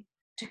me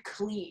to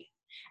clean.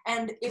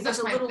 And it was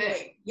a little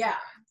late. Yeah.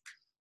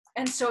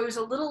 And so it was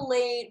a little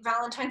late.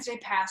 Valentine's Day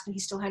passed, and he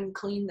still hadn't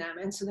cleaned them.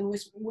 And so then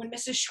when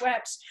Mrs.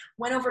 Schweppes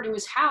went over to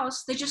his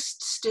house, they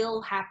just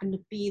still happened to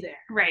be there.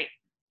 Right.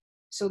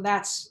 So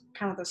that's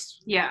kind of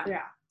this. Yeah.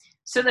 Yeah.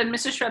 So then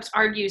Mrs. Schweppes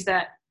argues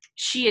that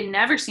she had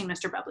never seen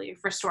Mr. Bubbly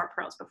restore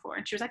pearls before.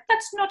 And she was like,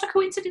 that's not a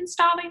coincidence,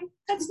 darling.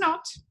 That's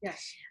not.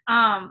 Yes.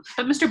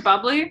 But Mr.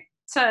 Bubbly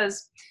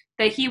says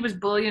that he was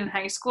bullied in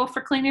high school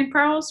for cleaning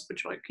pearls,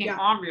 which he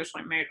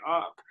obviously made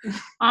up.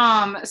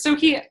 So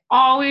he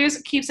always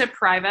keeps it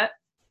private.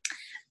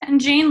 And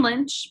Jane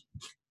Lynch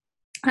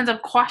ends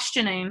up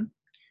questioning,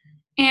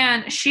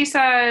 and she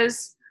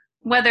says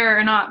whether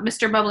or not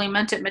Mr. Bubbly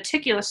meant it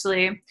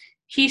meticulously,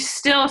 he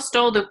still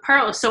stole the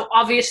pearls, so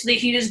obviously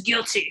he is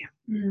guilty.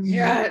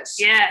 Yes.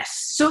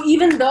 Yes. So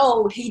even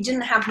though he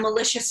didn't have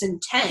malicious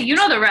intent. You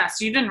know the rest.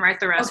 You didn't write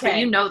the rest, but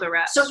you know the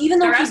rest. So even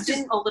though the rest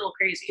is a little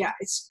crazy. Yeah,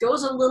 it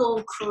goes a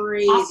little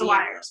crazy. Off the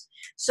wires.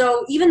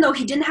 So even though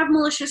he didn't have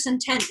malicious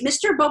intent,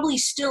 Mr. Bubbly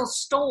still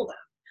stole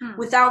them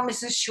without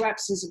Mrs.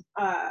 Schweppes'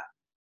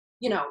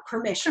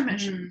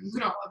 permission. We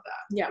don't love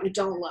that. Yeah, we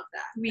don't love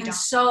that. We don't.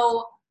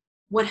 So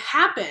what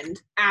happened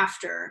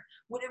after,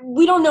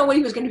 we don't know what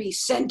he was going to be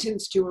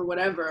sentenced to or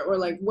whatever, or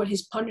like what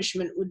his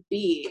punishment would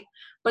be.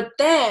 But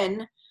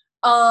then,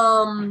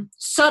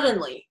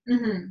 suddenly,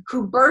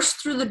 who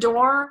burst through the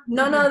door?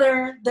 None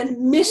other than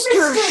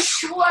Mr.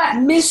 Schweppes.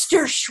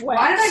 Mr. Schweppes.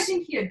 Why did I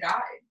think he had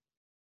died?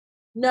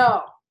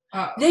 No.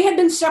 Oh. They had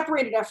been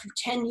separated after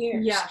 10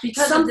 years. Yeah,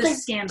 because of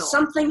this scandal.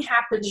 Something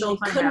happened and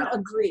they couldn't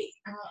agree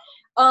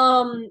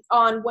on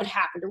what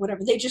happened or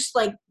whatever. They just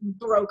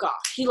broke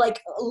off. He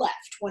left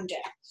one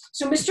day.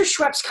 So Mr.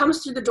 Schweppes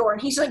comes through the door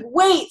and he's like,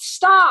 wait,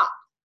 stop.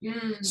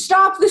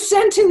 Stop the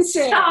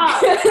sentencing.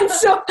 Stop.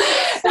 Stop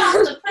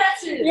the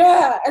presses.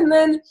 Yeah, and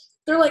then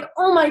they're like,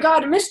 oh my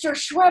God, Mr.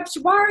 Schweppes,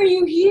 why are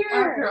you here?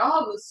 After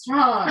all this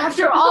time.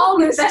 After all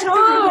this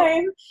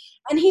time.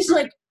 And he's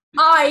like,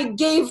 I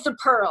gave the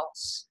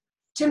pearls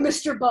to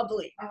Mr.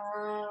 Bubbly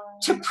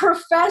to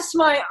profess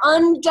my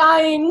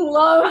undying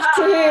love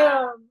to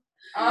him.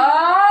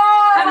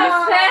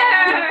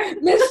 Unfair.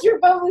 Mr.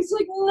 Bubbly's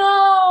like,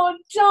 no,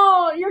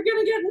 don't. You're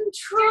going to get in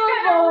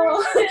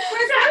trouble. Zach,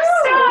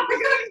 stop.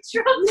 You're going to get in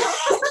trouble.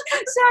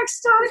 Zach,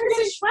 stop.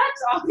 Mrs.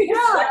 Schweppes, obviously.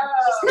 Yeah.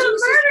 She's going to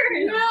murder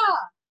him. Yeah.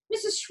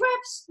 Mrs.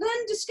 Schweppes then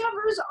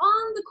discovers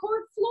on the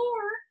court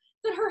floor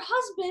that her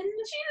husband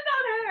cheated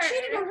on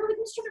her with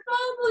Mr.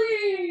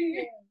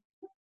 Bubbly.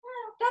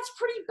 That's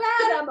pretty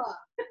bad, Emma.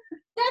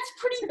 That's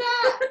pretty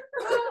bad.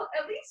 Well,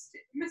 at least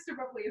Mr.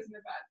 Bubbly isn't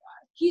a bad guy.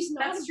 He's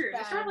not That's a true.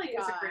 bad Mr. Bubbly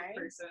guy, is a great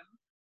person.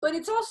 but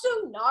it's also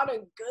not a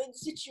good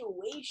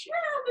situation.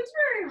 No, it's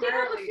very People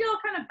rarely. feel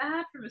kind of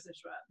bad for Mrs.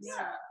 Schweppes.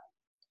 Yeah.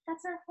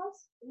 That's her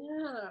husband.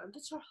 Yeah,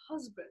 that's her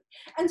husband.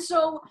 And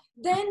so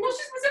then... Well,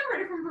 she's been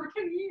separated from her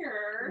for 10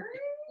 years.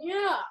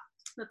 Yeah.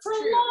 That's for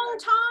true. a long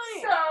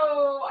time.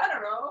 So, I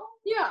don't know.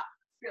 Yeah. I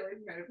feel like it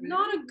might have been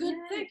not a good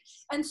thing.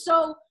 And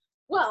so,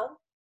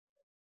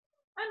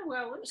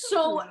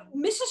 so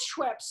Mrs.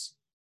 Schweppes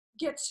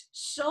gets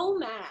so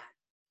mad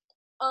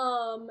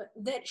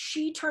that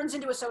she turns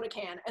into a soda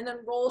can and then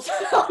rolls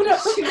out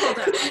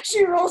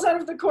she rolls out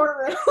of the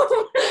courtroom.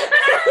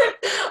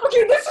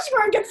 Okay, this is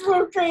where it gets a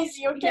little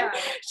crazy, okay? Yeah.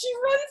 She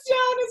runs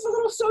down as a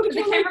little soda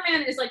can. The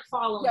cameraman is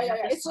following.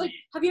 Yeah. It's like,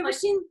 have you ever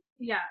seen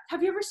Yeah.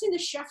 Have you ever seen the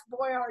Chef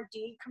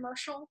Boyardee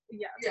commercial?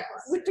 Yes.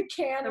 With the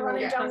can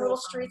running down little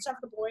streets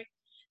after the boy.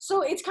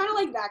 So it's kind of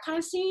like that kind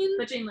of scene.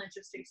 But Jane Lynch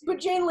is Stacy. But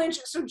Jane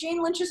Lynch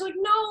is like,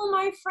 no,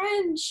 my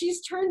friend, she's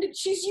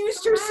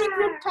used her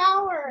secret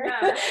power.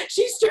 Yeah.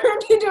 She's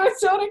turned into a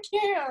soda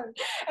can.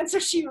 And so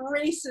she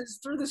races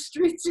through the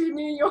streets of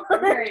New York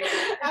Right.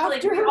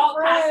 after we her all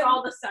friend. passed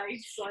all the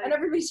sites. Like, And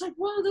everybody's like,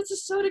 whoa, that's a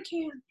soda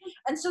can.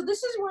 And so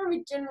this is where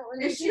we didn't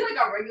really... Is she like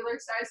a regular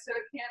size soda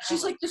can?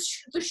 She's like the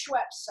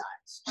Schweppes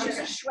size. She's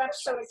a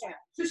Schweppes soda can.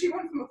 So she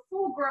went from a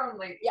full-grown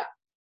lady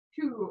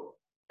to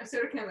a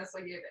soda can that's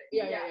like big.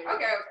 Yeah.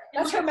 Okay.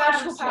 That's her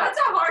magical power. That's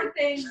a hard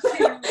thing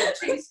to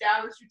chase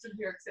down the streets of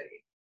New York City.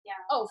 yeah.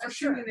 Oh, for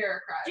sure. Assuming they're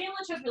a crowd. Jane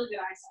Lynch has really good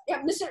eyesight.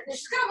 Yeah,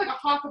 She's kind of like a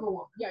hawk of a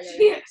woman. Yeah.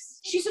 Yes.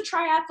 She's a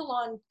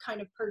triathlon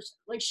kind of person.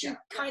 Like, she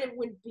kind of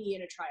would be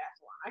in a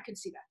triathlon. I could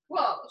see that.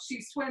 Well,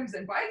 she swims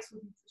and bikes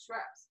with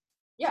Schweppes.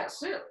 Yes.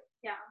 So clearly.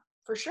 Yeah.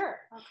 For sure.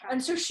 Okay.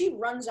 And so she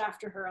runs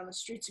after her on the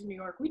streets of New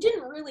York. We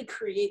didn't really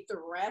create the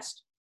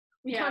rest.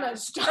 We kind of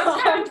stopped.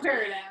 That's kind of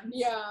where it ends.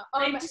 Yeah.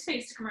 They just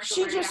faced a commercial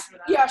she right just after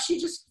that. she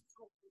just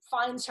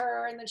finds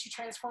her, and then she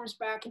transforms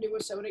back into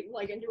a soda,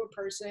 like into a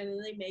person,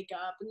 and they make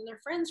up, and then they're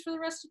friends for the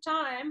rest of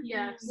time.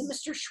 Yes. And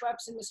Mr.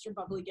 Schweppes and Mr.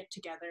 Bubbly get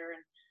together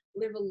and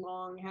live a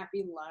long,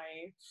 happy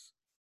life.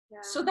 Yeah.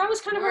 So that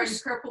was kind of our.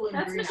 Purple and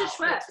That's green Mrs.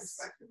 Schweppes. outfits,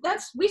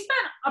 That's We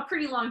spent a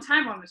pretty long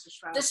time on Mrs.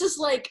 Schweppes.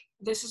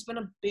 this has been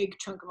a big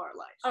chunk of our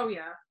life. Oh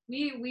yeah,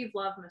 we've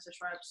loved Mrs.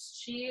 Schweppes.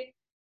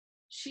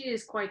 She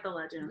is quite the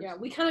legend. Yeah,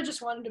 we kind of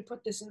just wanted to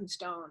put this in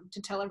stone to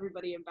tell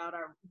everybody about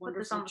our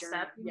wonderful on the journey.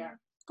 step. Yeah,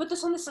 put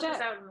this on the Put step.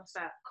 this out on the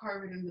step.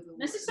 Carve it into the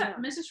wood.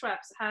 Mrs.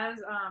 Schweppes has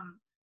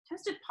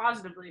tested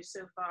positively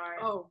so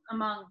far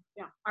among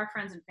our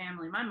friends and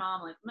family. My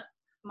mom,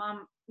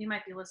 Mom, you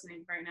might be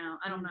listening right now.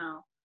 I don't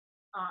know.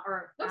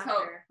 Or Let's after.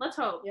 hope. Let's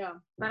hope. Yeah.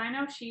 But I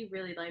know she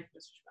really liked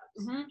Mrs.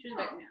 Schweppes. Mhm. She was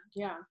a big fan.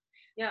 Yeah,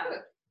 Yeah.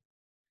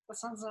 that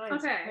sounds nice.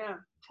 Okay. Yeah.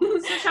 So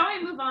shall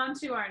we move on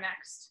to our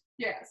next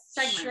Yes.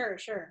 segment?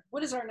 Sure.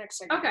 What is our next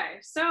segment? Okay,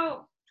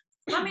 so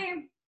let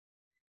me.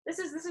 This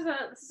is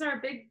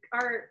our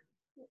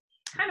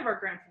kind of our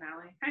grand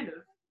finale, kind of.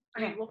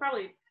 I mean, we'll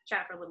probably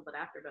chat for a little bit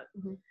after, but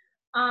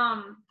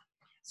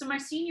so my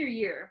senior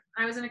year,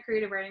 I was in a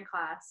creative writing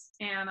class,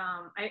 and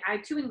I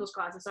had 2 English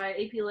classes, so I had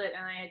AP Lit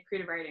and I had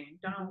creative writing.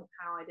 Don't know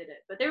how I did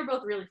it, but they were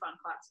both really fun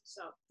classes.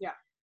 So yeah,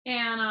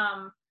 and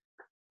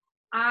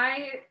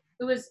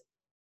it was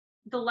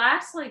the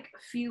last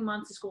few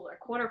months of school,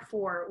 quarter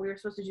 4, we were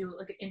supposed to do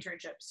an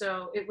internship.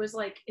 So it was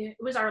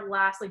our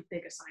last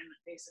big assignment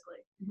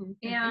basically.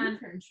 An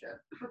internship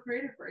for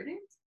creative writing?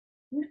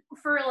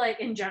 For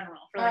in general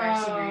for our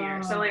senior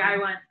year. So I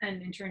went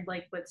and interned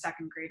with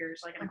second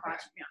graders in a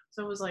classroom. Yeah.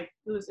 So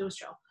it was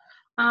chill.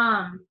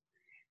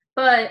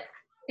 But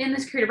in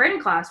this creative writing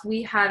class,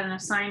 we had an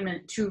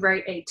assignment to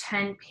write a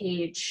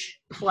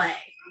 10-page play.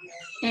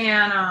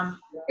 And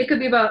it could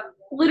be about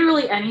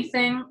literally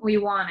anything we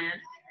wanted.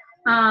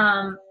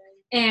 And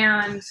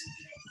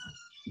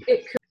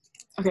it could.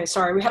 Okay,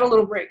 sorry, we had a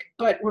little break,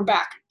 but we're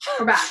back.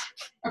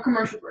 A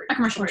commercial break.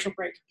 Commercial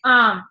break.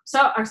 So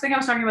I was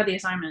talking about the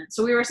assignment.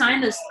 So we were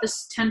assigned this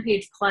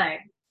 10-page play.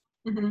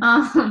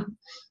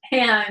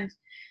 And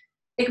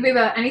it could be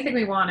about anything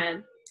we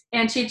wanted.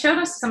 And she showed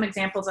us some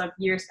examples of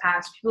years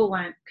past. People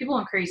went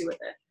crazy with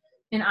it.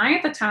 And I,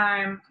 at the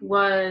time,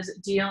 was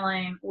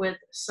dealing with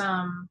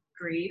some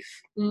grief.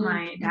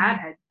 My dad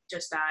had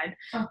just died.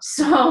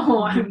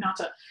 So I'm not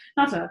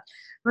to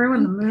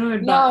ruin the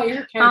mood. No,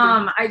 you're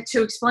okay.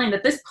 To explain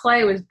that this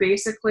play was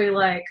basically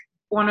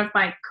one of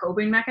my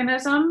coping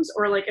mechanisms,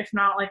 or if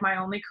not my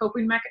only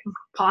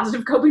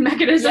positive coping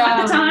mechanism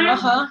at the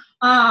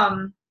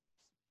time.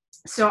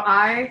 So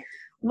I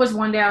was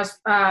one day I was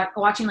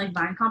watching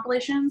Vine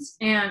compilations,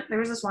 and there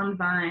was this one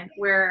Vine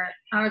where,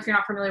 I don't know if you're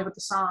not familiar with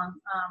the song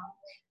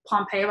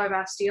Pompeii by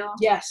Bastille.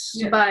 Yes.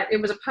 But it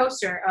was a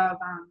poster of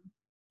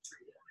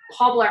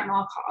Paul Blart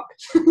Mall Cop,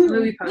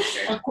 movie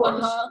poster. Of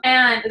course.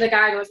 And the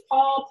guy goes,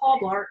 Paul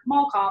Blart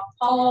Mall Cop,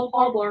 Paul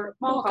Blart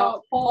Mall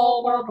Cop,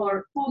 Paul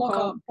Blart Mall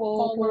Cop,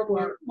 Paul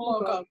Blart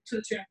Mall Cop. To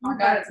the tune of Oh my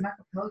god, it's an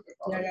acapella.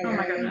 Oh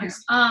my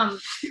goodness.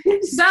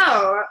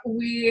 So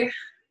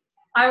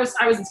I was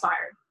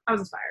inspired.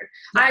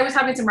 I was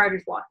having some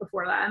writer's block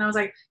before that, and I was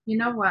like, you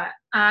know what?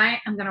 I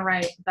am gonna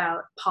write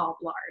about Paul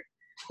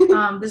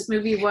Blart. This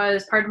movie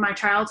was part of my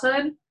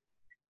childhood,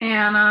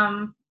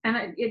 and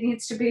it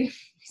needs to be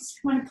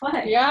my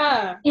play.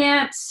 Yeah.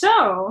 And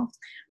so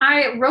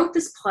I wrote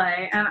this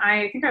play, and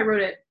I think I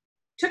wrote it.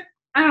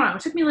 It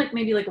took me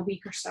maybe a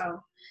week or so,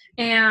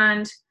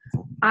 and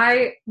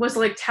I was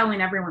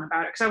telling everyone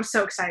about it because I was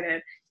so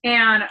excited.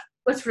 And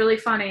what's really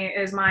funny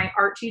is my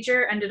art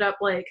teacher ended up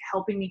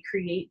helping me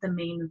create the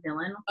main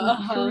villain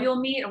who you'll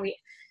meet, and we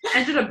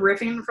ended up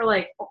riffing for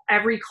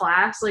every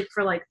class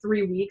for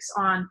 3 weeks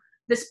on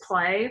this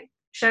play.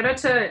 Shout out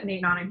to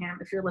Nate Nottingham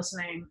if you're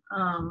listening.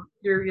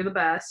 You're the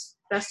best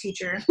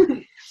teacher.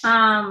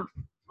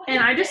 And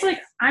I just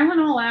I went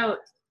all out.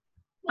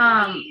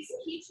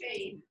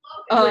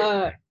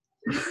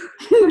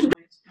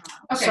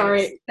 Okay,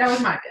 sorry, that was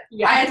my bit.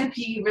 Yeah. I had to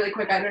pee really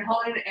quick. I've been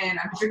holding it in.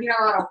 I'm drinking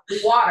a lot of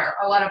water,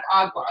 a lot of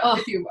agua,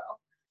 if you will.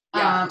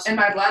 And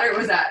my bladder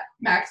was at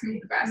maximum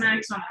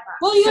capacity.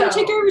 Well, you gotta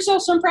take care of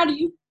yourself, so I'm proud of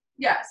you.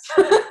 Yes.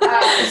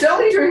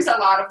 Zoe drinks a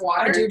lot of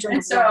water. I do drink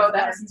and so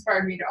that has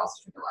inspired me to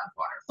also drink a lot of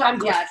water. But I'm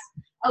glad.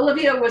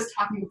 Olivia was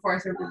talking before I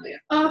started Olivia.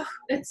 Oh,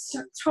 it's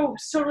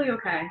totally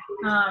okay.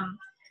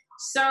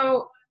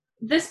 So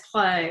this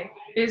play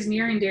is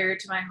near and dear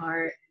to my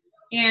heart,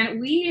 and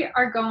we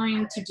are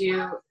going to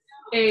do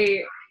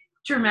a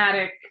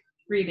dramatic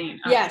reading.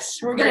 Yes,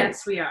 we're gonna.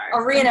 Yes, we are. A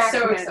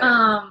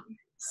reenactment.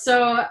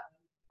 So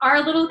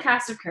our little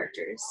cast of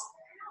characters.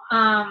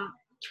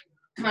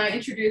 Can I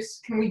introduce?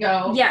 Can we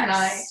go?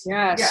 Yes.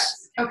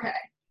 Yes. Okay.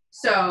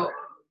 So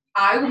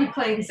I will be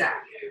playing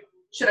Zach.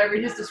 Should I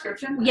read his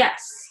description?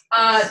 Yes.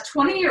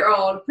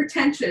 20-year-old,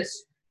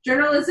 pretentious,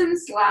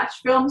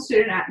 journalism/film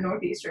student at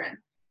Northeastern.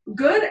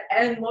 Good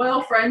and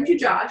loyal friend to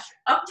Josh,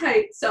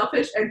 uptight,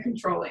 selfish, and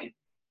controlling.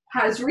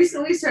 Has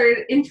recently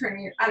started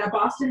interning at a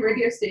Boston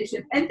radio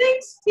station and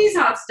thinks he's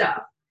hot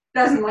stuff.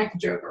 Doesn't like to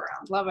joke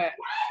around. Love it.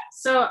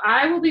 So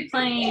I will be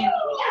playing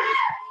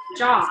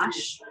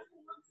Josh.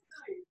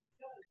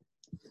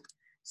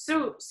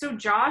 So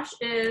Josh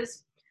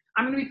is,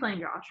 I'm going to be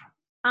playing Josh.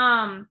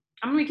 I'm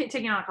going to be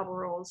taking on a couple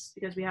roles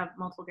because we have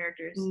multiple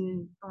characters,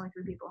 only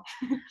 3 people.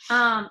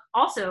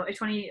 Also, a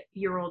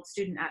 20-year-old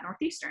student at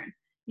Northeastern.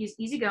 He's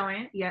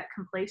easygoing, yet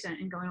complacent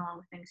in going along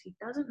with things he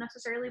doesn't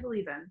necessarily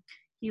believe in.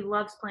 He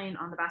loves playing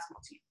on the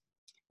basketball team.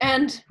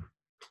 And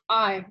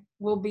I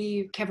will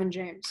be Kevin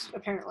James,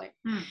 apparently.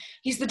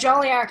 He's the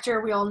jolly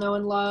actor we all know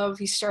and love.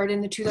 He starred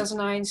in the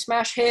 2009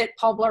 smash hit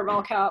Paul Blart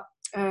Mall Cop.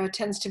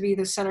 Tends to be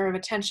the center of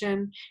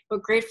attention,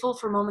 but grateful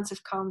for moments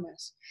of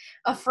calmness.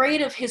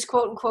 Afraid of his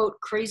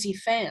quote-unquote crazy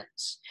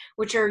fans,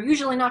 which are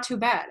usually not too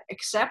bad,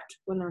 except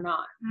when they're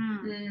not.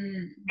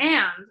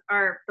 And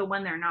the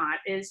when they're not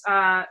is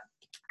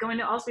going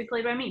to also be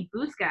played by me,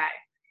 Booth Guy.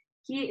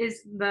 He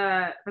is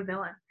the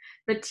villain.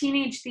 The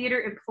teenage theater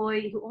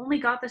employee who only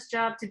got this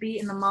job to be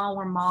in the mall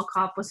where Mall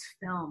Cop was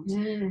filmed.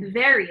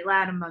 Very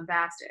loud and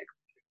bombastic.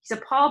 He's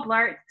a Paul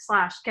Blart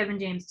 / Kevin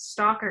James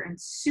stalker and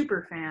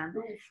super fan.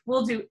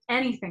 We'll do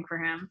anything for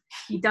him.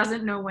 He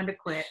doesn't know when to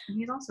quit. And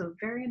he's also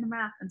very into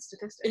math and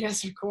statistics.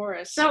 Yes, of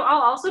course. So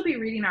I'll also be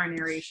reading our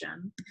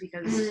narration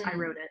because I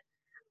wrote it.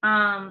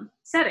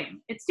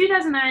 Setting. It's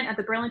 2009 at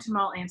the Burlington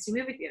Mall AMC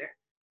Movie Theater.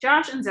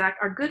 Josh and Zach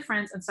are good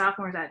friends and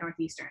sophomores at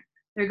Northeastern.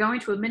 They're going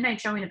to a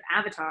midnight showing of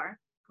Avatar.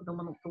 The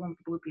one with the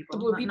blue people. The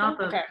blue people? Not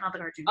the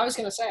cartoon. I was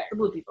going to say. The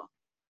blue people.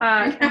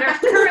 And they're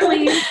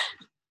currently...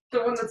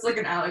 The one that's like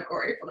an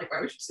allegory for like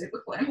why we should save the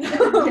planet.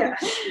 Yeah.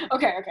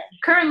 Okay.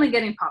 Currently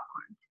getting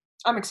popcorn.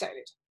 I'm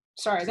excited.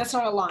 Sorry, that's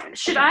not a line.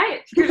 Should I?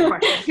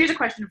 Here's a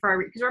question for our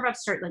because we're about to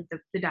start like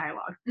the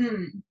dialogue.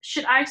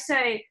 Should I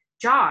say,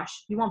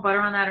 Josh, you want butter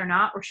on that or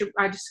not, or should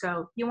I just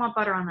go, you want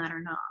butter on that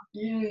or not?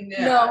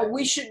 No,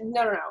 we should.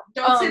 No.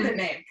 Don't say the name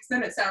because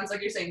then it sounds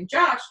like you're saying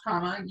Josh, you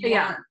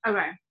want.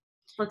 Okay.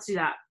 Let's do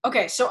that.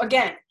 Okay. So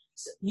again,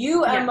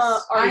 you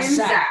Emma are I am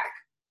Zach.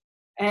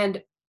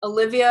 And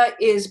Olivia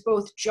is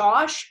both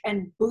Josh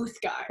and Booth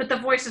Guy. But the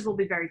voices will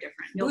be very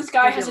different. Booth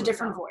Guy has a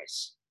different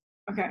voice.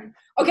 Okay.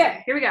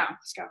 Here we go.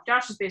 Let's go.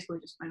 Josh is basically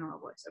just my normal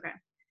voice. Okay.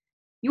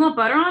 You want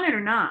butter on it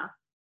or not?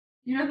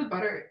 You know the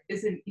butter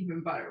isn't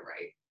even butter,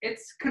 right?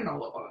 It's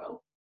canola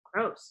oil.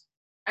 Gross.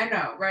 I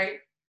know, right?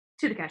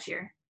 To the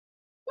cashier.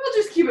 We'll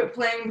just keep it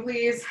plain,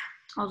 please.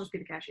 I'll just be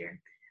the cashier.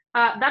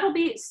 That'll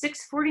be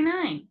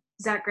 $6.49.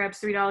 Zach grabs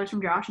 $3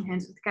 from Josh and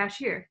hands it to the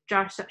cashier.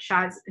 Josh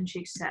shies and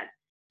shakes his head.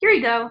 Here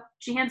you go.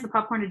 She hands the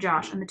popcorn to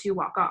Josh, and the two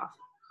walk off.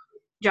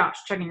 Josh,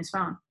 checking his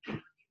phone.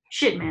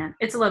 Shit, man.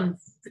 It's 11:59.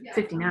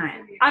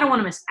 I don't want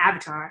to miss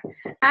Avatar.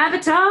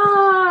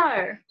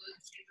 Avatar!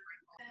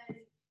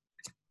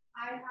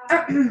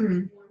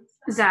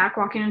 Zach,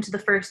 walking into the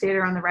first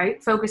theater on the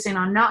right, focusing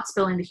on not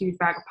spilling the huge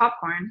bag of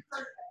popcorn.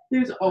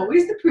 There's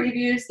always the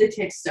previews. They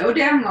take so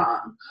damn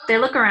long. They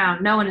look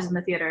around. No one is in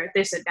the theater.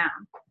 They sit down.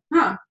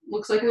 Huh.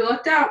 Looks like we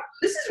lucked out.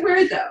 This is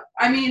weird, though.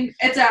 I mean,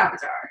 it's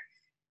Avatar.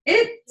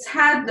 It's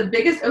had the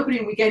biggest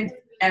opening weekend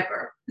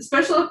ever. The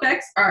special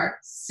effects are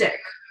sick.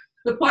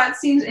 The plot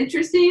seems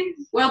interesting.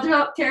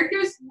 Well-developed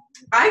characters.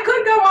 I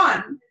could go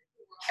on.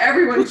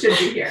 Everyone should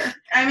be here.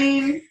 I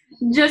mean...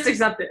 Just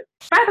accept it.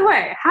 By the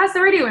way, how's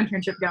the radio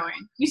internship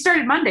going? You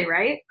started Monday,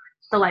 right?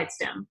 The lights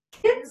dim.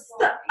 It's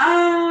the,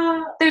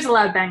 There's a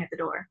loud bang at the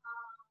door.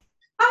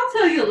 I'll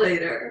tell you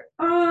later.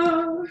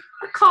 A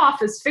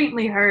cough is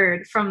faintly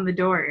heard from the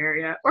door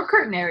area, or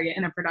curtain area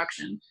in a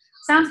production.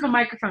 Sounds of a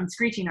microphone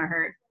screeching are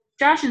heard.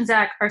 Josh and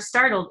Zach are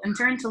startled and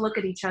turn to look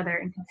at each other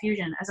in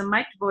confusion as a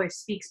mic'd voice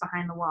speaks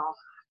behind the wall,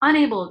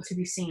 unable to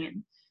be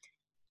seen.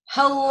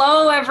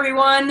 Hello,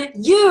 everyone.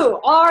 You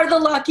are the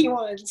lucky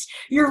ones.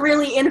 You're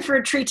really in for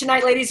a treat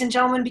tonight, ladies and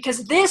gentlemen,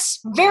 because this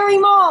very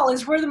mall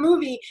is where the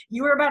movie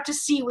you are about to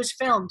see was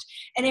filmed.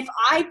 And if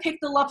I pick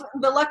the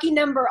lucky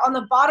number on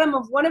the bottom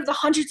of one of the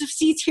hundreds of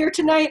seats here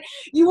tonight,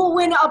 you will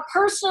win a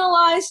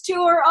personalized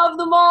tour of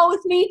the mall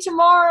with me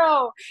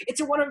tomorrow. It's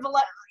a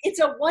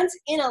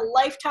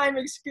once-in-a-lifetime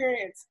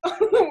experience.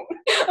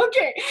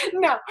 Okay,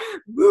 now,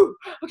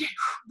 okay,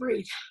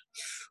 breathe.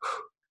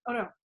 Oh,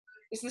 no.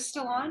 Is this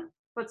still on?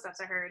 Footsteps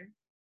I heard.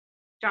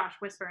 Josh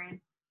whispering,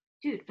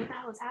 dude, what the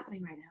hell is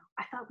happening right now?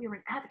 I thought we were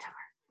in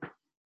Avatar.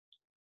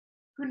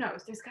 Who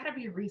knows? There's got to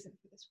be a reason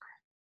for this crap.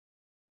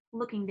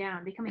 Looking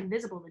down, becoming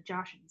visible to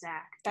Josh and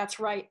Zach. That's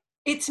right.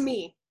 It's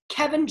me,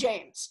 Kevin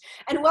James.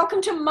 And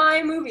welcome to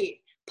my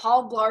movie,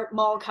 Paul Blart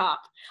Mall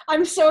Cop.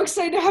 I'm so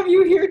excited to have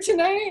you here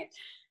tonight.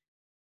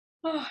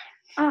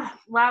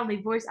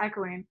 Loudly, voice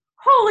echoing,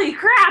 holy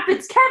crap,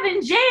 it's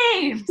Kevin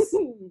James!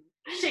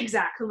 Shake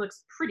Zach, who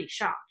looks pretty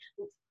shocked.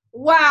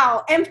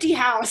 Wow, empty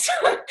house.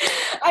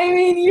 I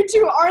mean, you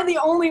two are the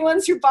only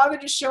ones who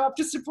bothered to show up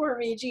to support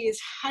me. Geez,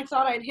 I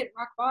thought I'd hit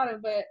rock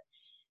bottom, but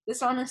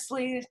this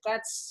honestly,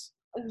 that's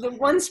the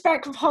one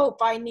speck of hope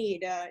I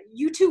need.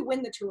 You two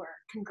win the tour.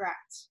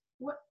 Congrats.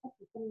 What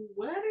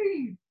are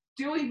you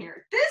doing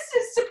here? This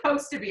is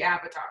supposed to be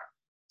Avatar.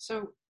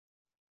 So,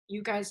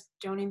 you guys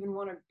don't even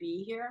want to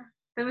be here?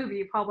 The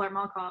movie, Paul Blart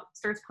Mall Cop,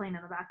 starts playing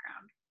in the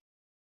background.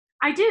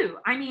 I do.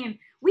 I mean,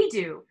 we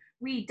do.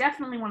 We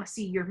definitely want to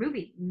see your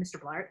movie,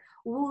 Mr. Blart.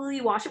 Will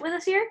you watch it with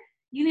us here?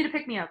 You need to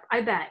pick me up,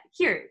 I bet.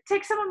 Here,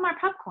 take some of my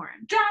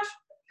popcorn. Josh!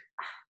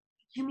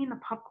 You mean the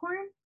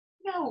popcorn?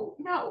 No,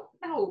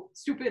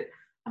 stupid.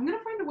 I'm gonna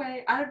find a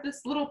way out of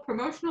this little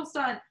promotional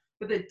stunt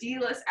with a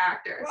D-list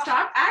actor.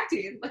 Stop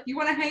acting like you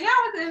want to hang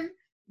out with him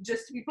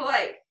just to be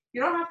polite.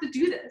 You don't have to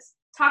do this.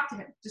 Talk to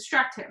him.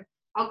 Distract him.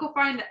 I'll go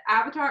find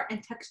Avatar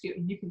and text you,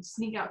 and you can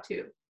sneak out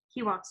too.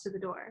 He walks to the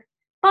door.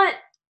 But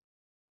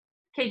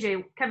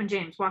Kevin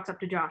James walks up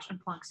to Josh and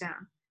plunks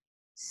down.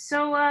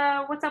 So,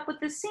 what's up with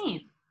this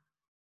scene?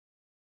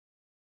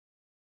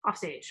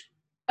 Offstage.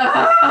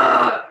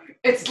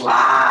 It's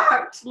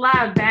loud!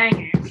 Loud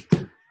banging.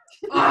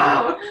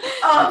 Oh,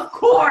 of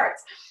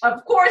course!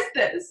 Of course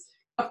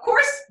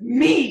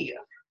me!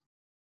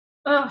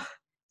 Ugh.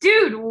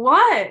 Dude,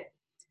 what?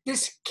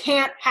 This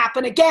can't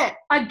happen again.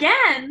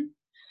 Again?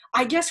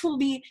 I guess we'll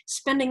be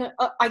spending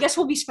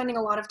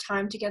a lot of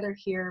time together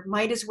here.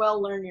 Might as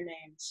well learn your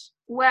names.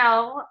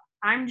 Well,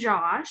 I'm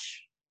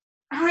Josh.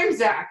 I'm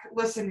Zach.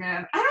 Listen,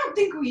 man, I don't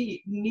think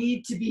we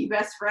need to be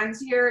best friends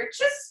here.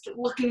 Just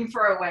looking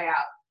for a way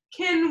out.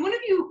 Can one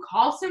of you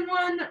call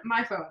someone?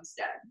 My phone's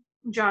dead.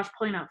 Josh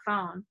pulling out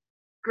phone.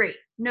 Great.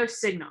 No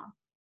signal.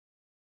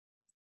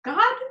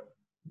 God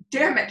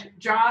damn it,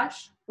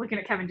 Josh. Looking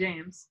at Kevin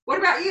James. What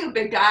about you,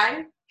 big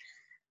guy?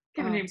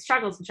 Kevin James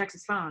struggles and checks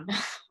his phone.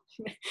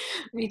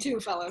 Me too,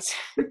 fellas.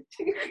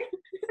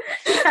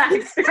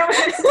 Zach throwing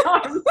his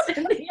arms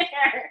in the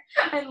air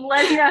and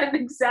letting out an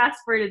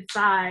exasperated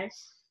sigh.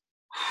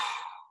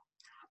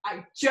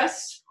 I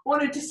just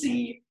wanted to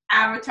see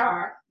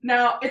Avatar.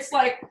 Now it's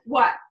like,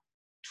 what,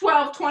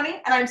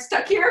 12:20, and I'm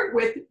stuck here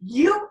with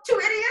you two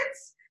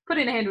idiots?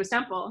 Putting a hand to his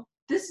temple.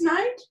 This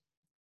night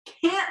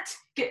can't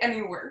get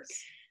any worse.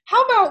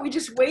 How about we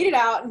just wait it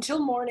out until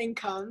morning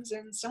comes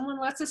and someone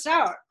lets us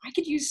out? I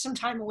could use some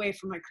time away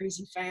from my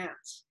crazy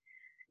fans.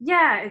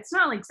 Yeah, it's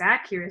not like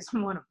Zach here is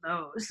one of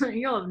those.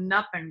 You'll have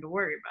nothing to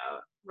worry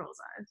about. Rolls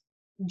eyes.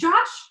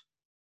 Josh,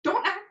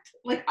 don't act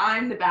like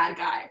I'm the bad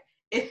guy.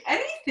 If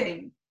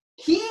anything,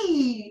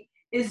 he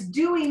is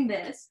doing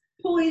this,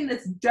 pulling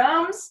this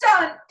dumb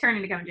stunt.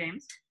 Turning to Kevin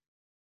James.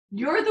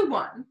 You're the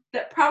one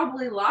that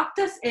probably locked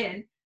us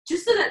in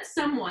just so that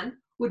someone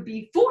would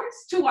be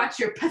forced to watch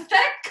your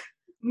pathetic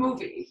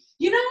movie.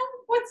 You know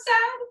what's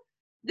sad?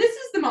 This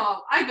is the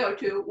mall I go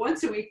to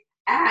once a week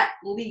at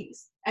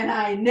least. And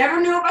I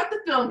never knew about the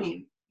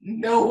filming.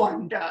 No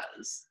one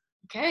does.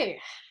 Okay.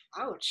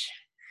 Ouch.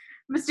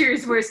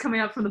 Mysterious voice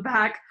coming up from the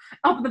back,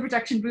 up in the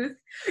protection booth.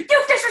 You've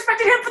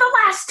disrespected him for the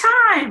last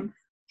time!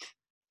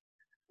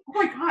 Oh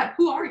my god,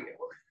 who are you?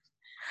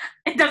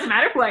 It doesn't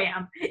matter who I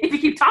am. If you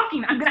keep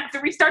talking, I'm gonna have to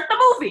restart the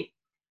movie.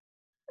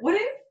 What does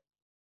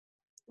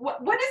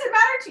it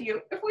matter to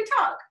you if we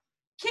talk?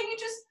 Can you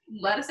just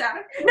let us out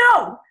of here?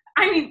 No!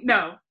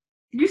 No.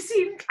 You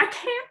see, I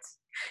can't.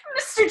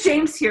 Mr.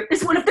 James here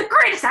is one of the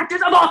greatest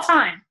actors of all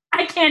time.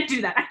 I can't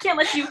do that. I can't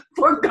let you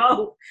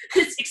forego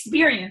this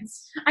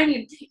experience. I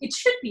mean, it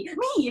should be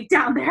me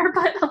down there,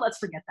 but let's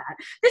forget that.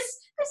 This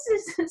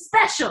is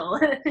special.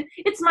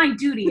 It's my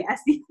duty as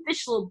the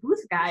official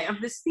booth guy of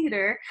this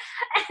theater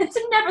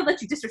to never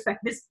let you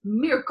disrespect this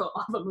miracle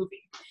of a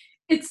movie.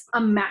 It's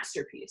a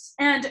masterpiece,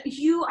 and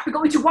you are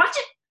going to watch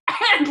it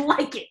and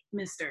like it,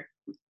 mister.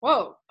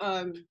 Whoa,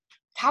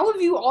 how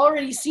have you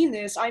already seen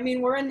this? I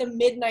mean, we're in the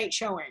midnight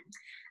showing.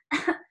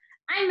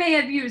 I may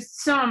have used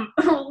some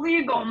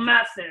illegal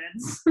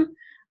methods.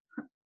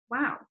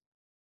 Wow.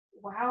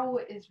 Wow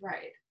is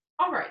right.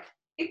 All right.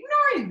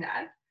 Ignoring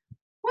that,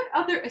 what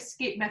other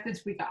escape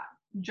methods we got?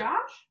 Josh?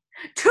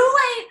 Too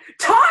late!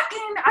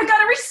 Talking! I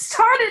gotta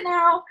restart it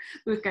now!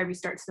 Booth guy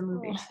restarts the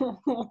movie.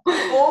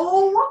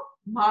 Oh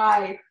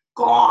my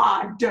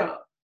god!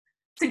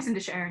 Sinks into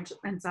Sharon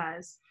and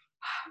sighs.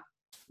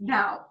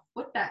 Now,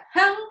 what the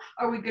hell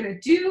are we gonna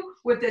do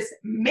with this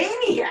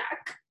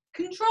maniac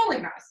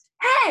controlling us?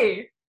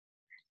 Hey!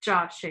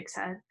 Josh shakes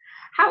head.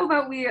 How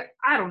about we,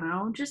 I don't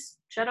know, just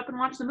shut up and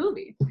watch the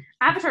movie?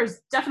 Avatar's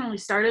definitely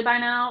started by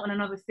now in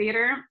another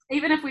theater.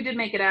 Even if we did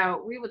make it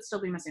out, we would still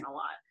be missing a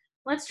lot.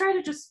 Let's try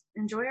to just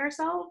enjoy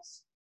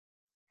ourselves.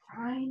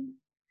 Fine.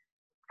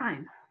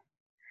 Fine.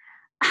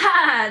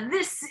 Ah,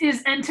 this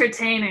is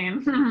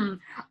entertaining.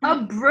 A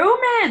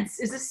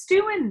bromance is a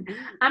stewing.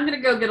 I'm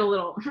gonna go get a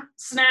little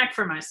snack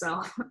for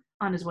myself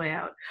on his way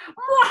out.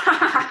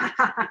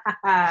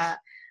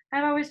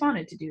 I've always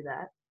wanted to do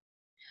that.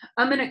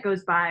 A minute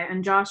goes by,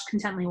 and Josh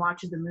contently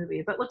watches the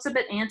movie, but looks a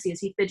bit antsy as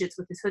he fidgets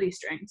with his hoodie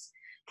strings.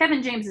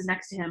 Kevin James is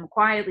next to him,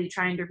 quietly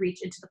trying to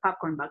reach into the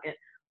popcorn bucket.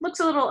 Looks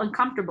a little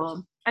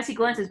uncomfortable as he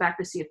glances back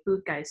to see if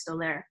Booth Guy is still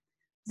there.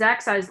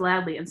 Zach sighs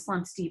loudly and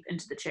slumps deep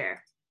into the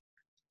chair.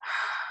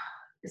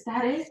 Is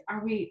that it?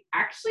 Are we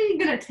actually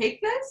gonna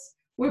take this?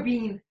 We're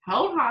being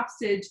held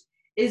hostage.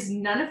 Is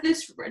none of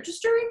this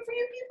registering for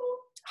you people?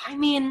 I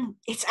mean,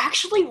 it's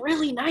actually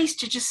really nice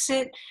to just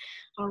sit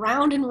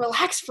around and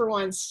relax for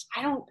once.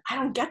 I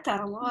don't get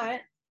that a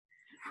lot.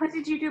 What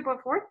did you do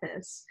before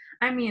this?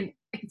 I mean,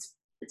 it's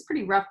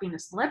pretty rough being a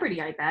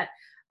celebrity, I bet.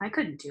 I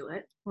couldn't do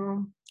it.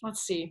 Well,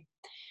 let's see.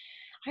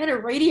 I had a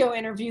radio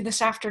interview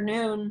this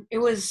afternoon. It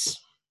was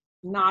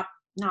not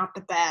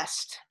the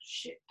best.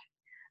 Shit.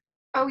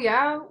 Oh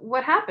yeah?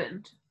 What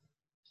happened?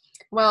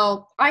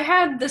 Well, I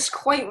had this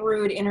quite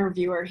rude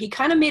interviewer. He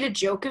kind of made a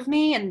joke of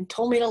me and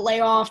told me to lay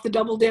off the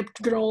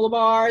double-dipped granola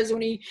bars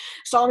when he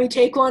saw me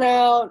take one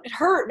out. It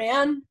hurt,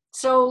 man.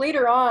 So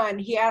later on,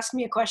 he asked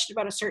me a question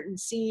about a certain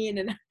scene,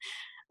 and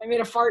I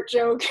made a fart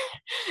joke,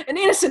 an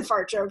innocent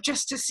fart joke,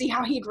 just to see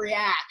how he'd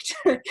react.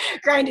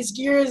 Grind his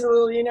gears a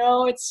little, you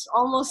know. It's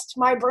almost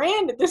my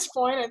brand at this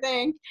point, I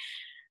think.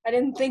 I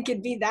didn't think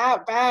it'd be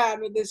that bad,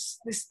 but this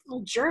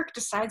little jerk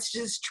decides to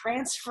just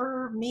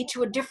transfer me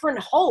to a different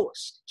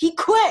host. He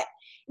quit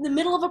in the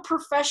middle of a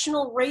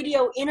professional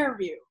radio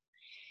interview.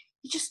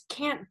 You just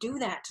can't do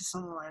that to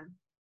someone.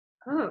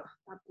 Oh,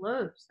 that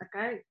blows. That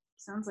guy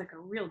sounds like a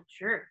real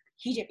jerk.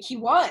 He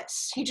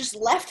was. He just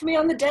left me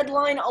on the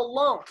deadline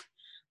alone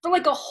for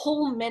like a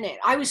whole minute.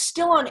 I was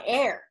still on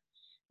air.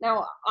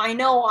 Now, I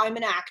know I'm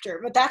an actor,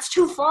 but that's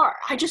too far.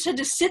 I just had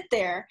to sit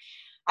there.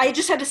 I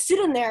just had to sit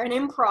in there and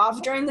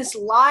improv during this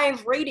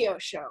live radio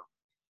show.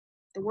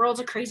 The world's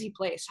a crazy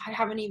place. I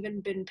haven't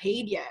even been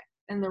paid yet,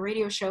 and the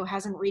radio show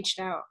hasn't reached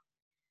out.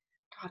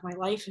 God, my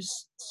life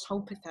is so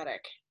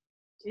pathetic.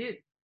 Dude,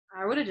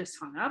 I would have just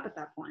hung up at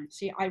that point.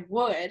 See, I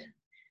would,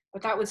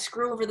 but that would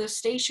screw over the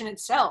station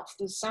itself.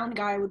 The sound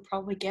guy would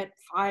probably get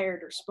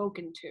fired or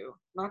spoken to,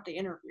 not the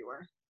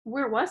interviewer.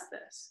 Where was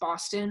this?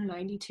 Boston,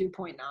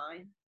 92.9.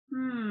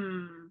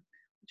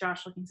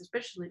 Josh looking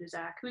suspiciously to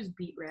Zach, who's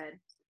beet red.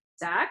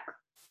 Zach?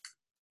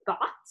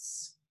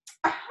 Thoughts?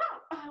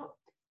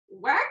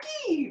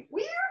 Wacky,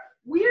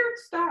 weird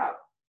stuff.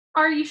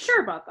 Are you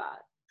sure about that?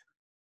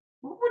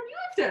 What would you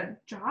have done,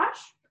 Josh?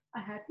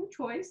 I had no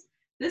choice.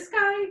 This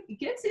guy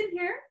gets in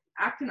here,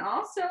 acting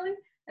all silly,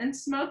 and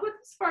smoke with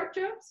his fart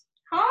jokes.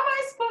 How am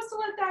I supposed to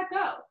let that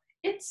go?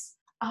 It's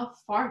a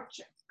fart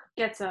joke.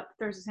 Gets up,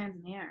 throws his hands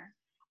in the air.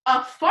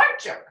 A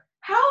fart joke?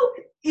 How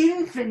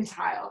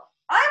infantile.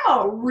 I'm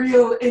a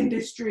real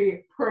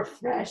industry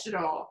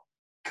professional.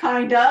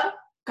 Kinda.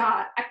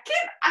 God, I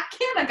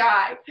can't a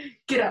guy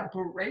get a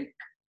break.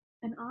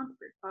 An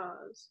awkward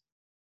pause.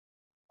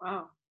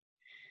 Wow.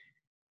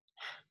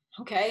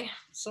 Okay,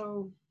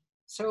 so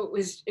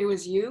it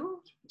was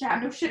you? Yeah,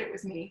 no shit, it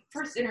was me.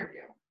 First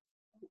interview.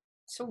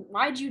 So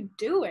why'd you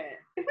do it?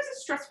 It was a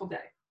stressful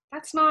day.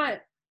 That's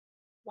not...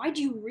 Why'd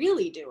you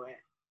really do it?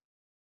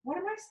 What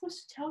am I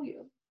supposed to tell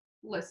you?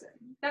 Listen,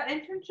 that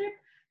internship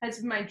has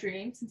been my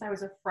dream since I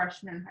was a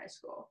freshman in high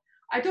school.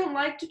 I don't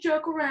like to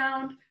joke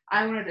around.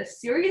 I wanted a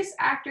serious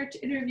actor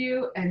to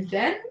interview, and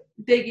then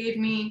they gave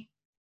me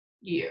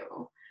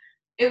you.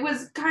 It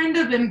was kind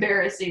of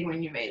embarrassing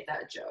when you made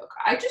that joke.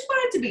 I just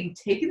wanted to be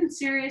taken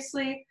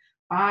seriously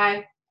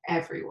by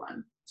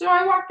everyone. So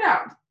I walked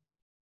out.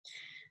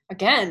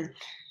 Again,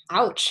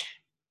 ouch.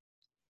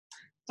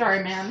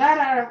 Sorry, man,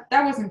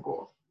 that wasn't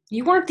cool.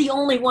 You weren't the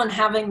only one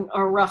having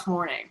a rough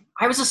morning.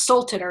 I was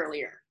assaulted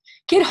earlier.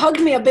 Kid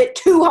hugged me a bit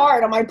too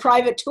hard on my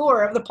private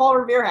tour of the Paul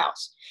Revere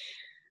house.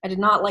 I did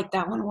not like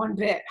that one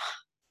bit.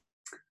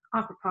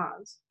 Awkward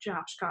pause.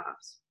 Josh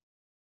coughs.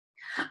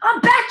 I'm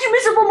back, you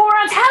miserable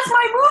morons! How's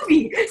my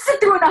movie? Sit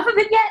through enough of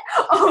it yet?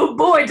 Oh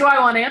boy, do I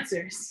want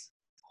answers.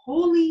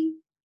 Holy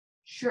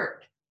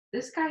shirt.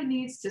 This guy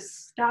needs to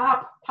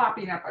stop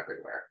popping up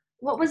everywhere.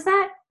 What was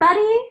that,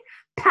 buddy?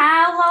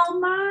 Pal o'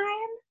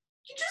 mine?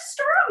 You just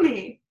stirred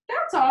me.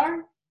 That's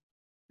all.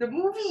 The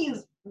movie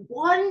is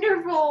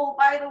wonderful,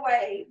 by the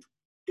way.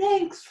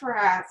 Thanks for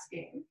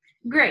asking.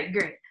 Great.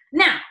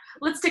 Now,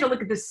 let's take a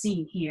look at this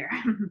scene here.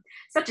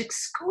 Such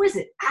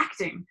exquisite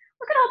acting.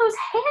 Look at all those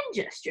hand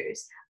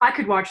gestures. I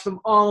could watch them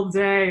all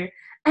day.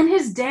 And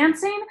his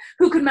dancing?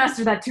 Who could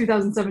master that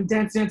 2007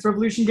 Dance Dance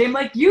Revolution game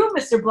like you,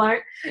 Mr.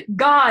 Blart?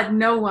 God,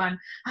 no one.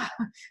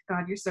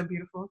 God, you're so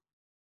beautiful.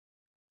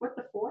 What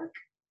the fork?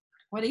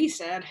 What he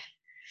said.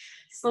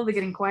 Slowly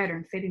getting quieter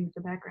and fading into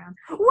the background.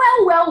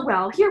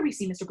 Well, here we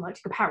see Mr. Blart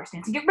take a power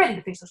stance and get ready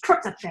to face those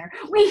trucks up there.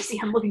 We see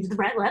him looking to the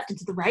right, left, and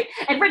to the right,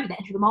 and ready to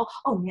enter the mall.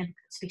 Oh man, look at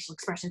those facial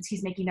expressions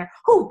he's making there.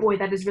 Oh boy,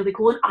 that is really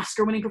cool. An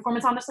Oscar-winning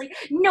performance, honestly.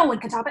 No one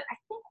can top it. I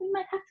think we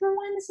might have to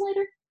rewind this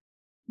later.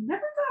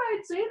 Never thought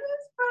I'd say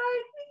this, but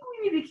I think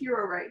we need a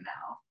hero right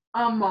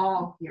now. A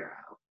mall hero.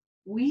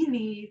 We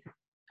need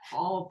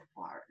Paul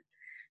Blart.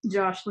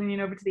 Josh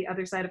leaning over to the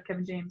other side of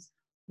Kevin James.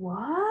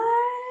 What?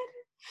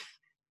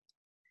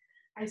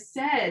 I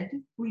said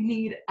we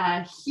need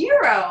a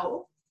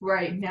hero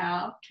right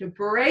now to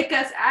break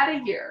us out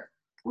of here.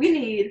 We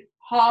need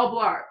Paul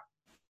Blart.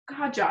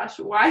 God, Josh,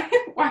 why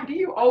do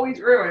you always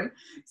ruin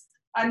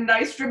a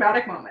nice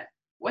dramatic moment?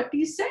 What do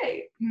you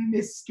say,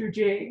 Mr.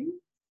 James?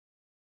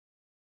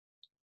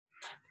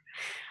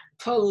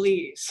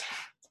 Please.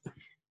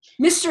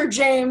 Mr.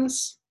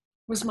 James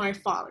was my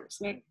father's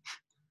name.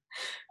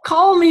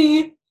 Call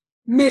me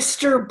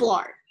Mr.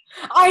 Blart.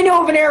 I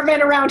know of an air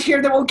vent around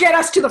here that will get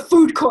us to the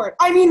food court.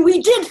 I mean,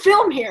 we did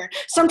film here.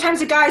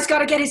 Sometimes a guy's got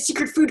to get his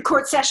secret food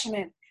court session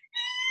in.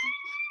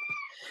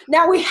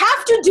 Now we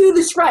have to do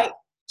this right.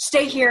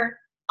 Stay here.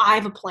 I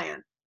have a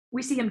plan.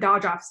 We see him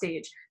dodge off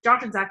stage.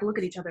 Josh and Zach look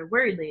at each other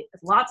worriedly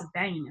as lots of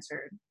banging is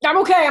heard. I'm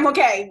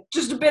okay.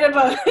 Just a bit of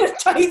a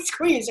tight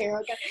squeeze here,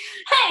 okay?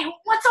 Hey,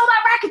 what's all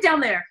that racket down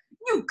there?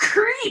 You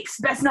creeps!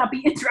 Best not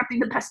be interrupting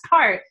the best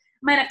part.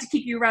 Might have to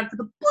keep you around for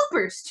the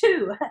bloopers,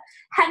 too.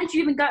 Haven't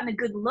you even gotten a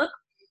good look?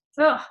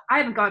 Ugh, I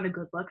haven't gotten a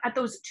good look at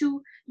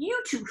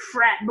you two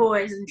frat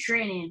boys in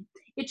training.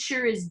 It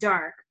sure is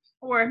dark.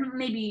 Or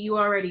maybe you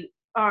already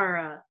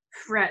are,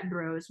 frat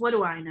bros. What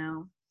do I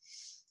know?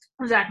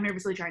 Zach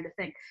nervously trying to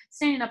think,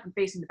 standing up and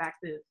facing the back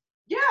booth.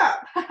 Yeah,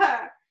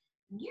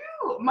 you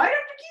might have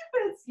to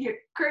keep it, you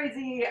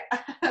crazy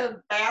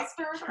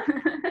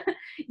bastard.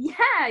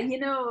 Yeah,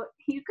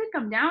 you could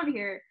come down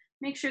here,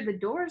 make sure the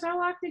doors are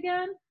locked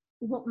again.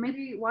 Well,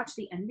 maybe watch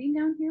the ending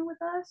down here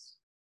with us?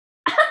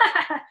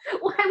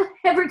 Why would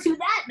I ever do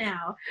that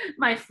now?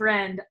 My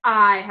friend,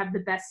 I have the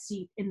best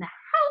seat in the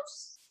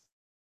house.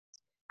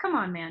 Come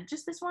on, man,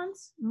 just this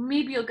once.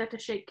 Maybe you'll get to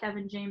shake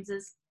Kevin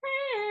James's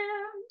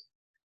hand.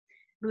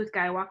 Booth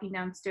guy walking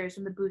downstairs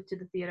from the booth to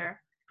the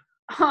theater.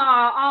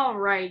 All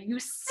right, you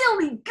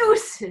silly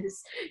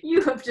gooses.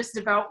 You have just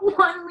about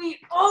won me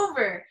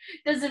over.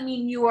 Doesn't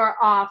mean you are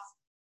off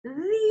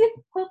the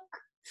hook,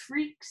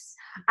 freaks.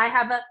 I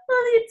have a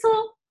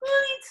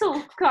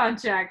little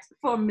contract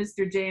for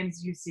Mr.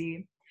 James, you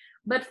see.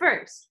 But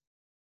first,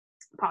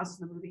 pauses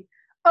the movie.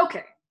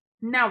 Okay,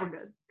 now we're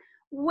good.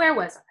 Where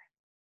was I?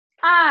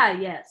 Ah,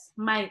 yes,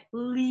 my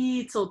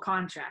little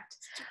contract.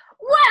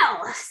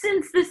 Well,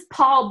 since this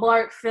Paul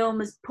Blart film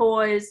is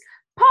poised,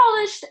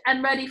 polished,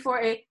 and ready for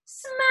a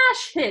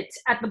smash hit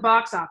at the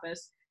box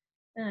office,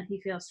 he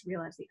fails to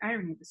realize the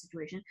irony of the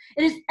situation.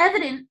 It is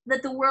evident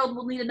that the world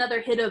will need another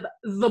hit of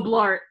the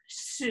Blart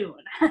soon.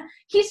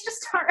 He's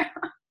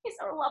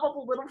our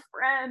lovable little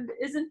friend,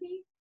 isn't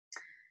he?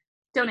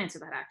 Don't answer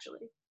that, actually.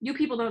 You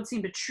people don't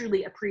seem to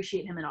truly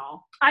appreciate him at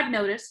all. I've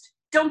noticed.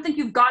 Don't think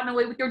you've gotten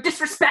away with your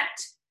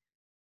disrespect.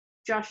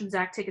 Josh and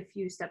Zach take a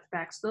few steps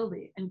back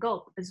slowly and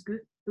gulp as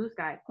booth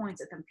guy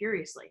points at them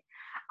furiously.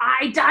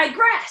 I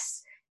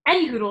digress!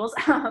 Any hoodles,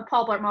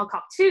 Paul Blart Mall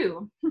Cop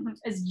 2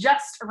 is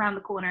just around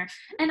the corner,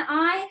 and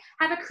I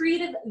have a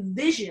creative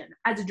vision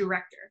as a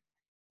director.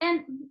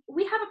 And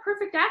we have a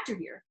perfect actor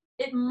here.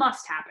 It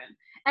must happen.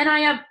 And I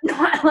am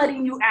not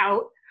letting you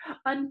out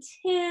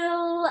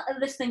until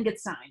this thing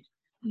gets signed.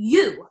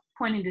 You,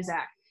 pointing to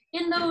Zach,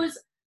 in those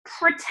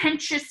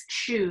pretentious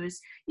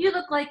shoes, you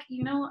look like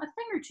you know a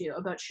thing or two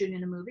about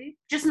shooting a movie.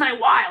 Just my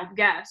wild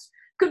guess.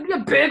 Could be a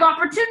big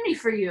opportunity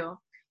for you.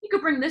 You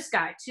could bring this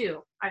guy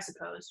too, I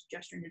suppose,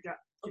 gesturing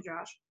to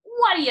Josh.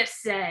 What do you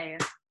say?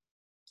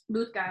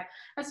 Booth guy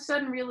has a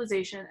sudden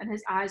realization and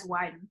his eyes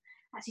widen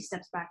as he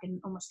steps back in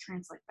almost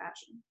trance-like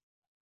fashion.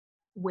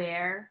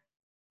 Where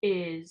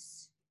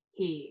is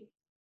he?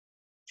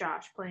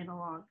 Josh playing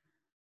along.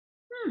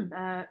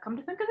 Come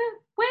to think of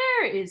it,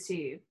 where is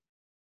he?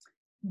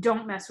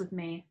 Don't mess with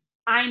me.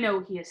 I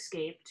know he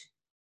escaped.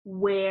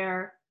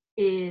 Where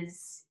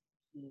is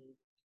he?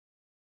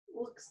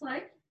 Looks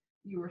like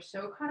you were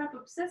so caught up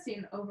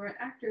obsessing over an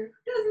actor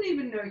who doesn't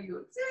even know you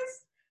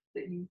exist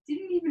that you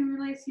didn't even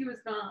realize he was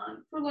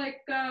gone for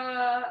like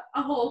a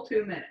whole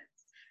 2 minutes.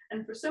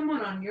 And for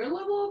someone on your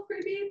level of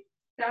creepy,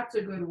 that's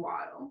a good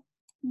while.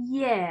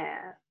 Yeah,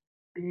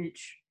 bitch.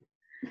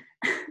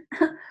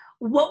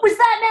 What was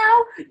that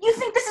now? You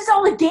think this is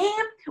all a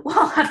game?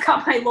 Well, I've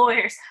got my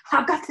lawyers.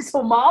 I've got this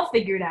whole mall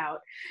figured out.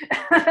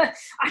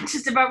 I'm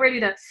just about ready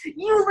to...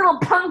 You little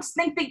punks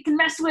think they can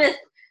mess with...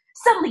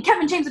 Suddenly,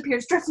 Kevin James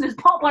appears dressed in his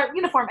Paul Blart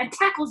uniform and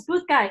tackles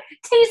booth guy,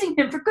 tasing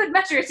him for good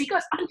measure as he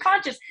goes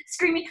unconscious,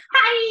 screaming,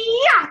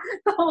 "Hi-ya!"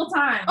 the whole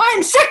time.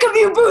 I'm sick of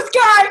you, booth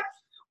guy!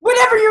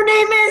 Whatever your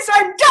name is,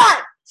 I'm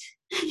done!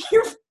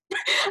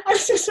 I'm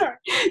so sorry.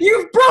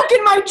 You've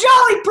broken my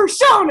jolly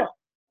persona!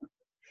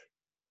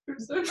 I'm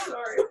so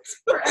sorry.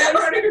 For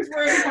anybody who's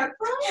wearing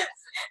headphones?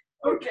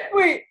 Okay.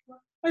 Wait,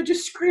 I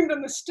just screamed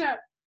on the step.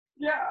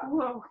 Yeah.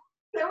 Whoa.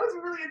 That was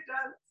really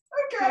intense.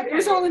 Okay. It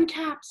was all in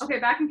caps. Okay,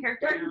 back in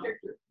character Back in now.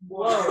 character.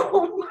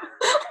 Whoa.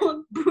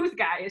 Booth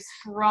guy is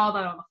sprawled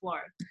out on the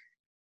floor.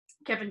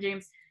 Kevin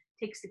James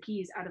takes the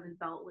keys out of his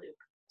belt loop.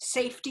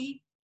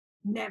 Safety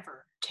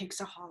never takes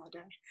a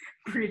holiday.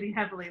 Breathing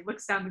heavily,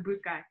 looks down the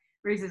booth guy,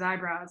 raises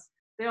eyebrows.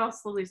 They all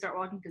slowly start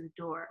walking to the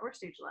door or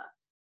stage left.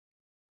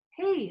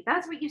 Hey,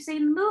 that's what you say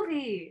in the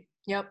movie.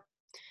 Yep.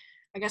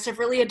 I guess I've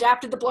really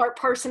adapted the Blart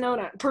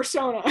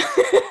persona.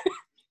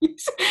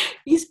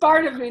 He's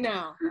part of me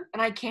now,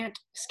 and I can't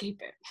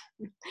escape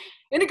it.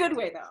 In a good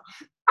way, though.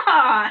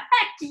 Ah,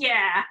 heck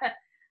yeah!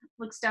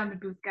 Looks down the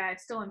booth guy,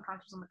 still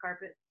unconscious on the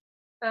carpet.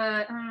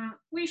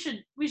 We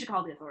should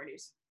call the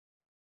authorities.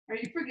 Are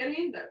you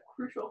forgetting the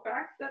crucial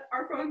fact that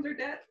our phones are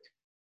dead?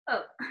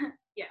 Oh,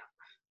 yeah.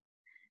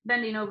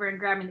 Bending over and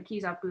grabbing the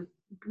keys off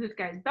booth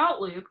guy's belt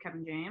loop,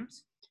 Kevin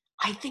James.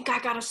 I think I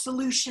got a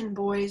solution,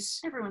 boys.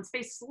 Everyone's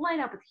faces light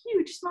up with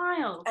huge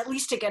smiles. At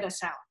least to get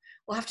us out.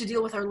 We'll have to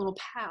deal with our little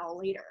pal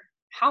later.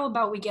 How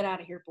about we get out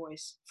of here,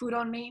 boys? Food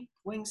on me?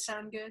 Wings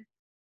sound good?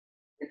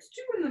 It's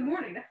 2 a.m.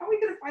 How are we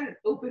gonna find an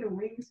open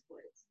wings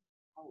place?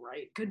 All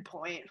right, good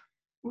point.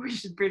 We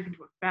should break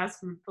into a fast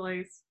food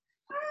place.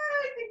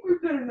 I think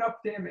we've done enough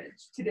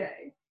damage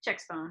today.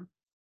 Checks phone.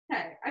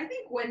 Hey, I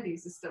think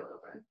Wendy's is still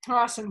open.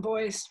 Awesome,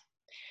 boys.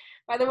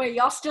 By the way,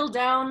 y'all still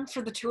down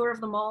for the tour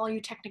of the mall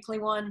you technically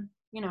won?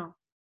 You know,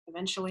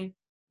 eventually.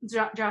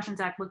 Josh and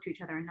Zach look to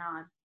each other and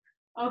nod.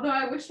 Although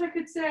I wish I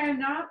could say I'm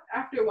not,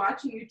 after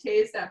watching you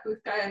tase that booth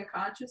guy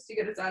unconscious to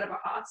get us out of a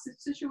hostage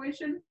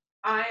situation,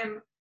 I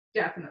am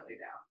definitely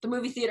down. The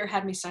movie theater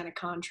had me sign a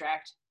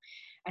contract.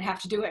 I'd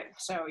have to do it,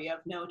 so you have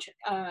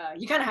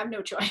you kind of have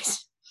no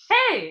choice.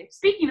 Hey,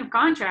 speaking of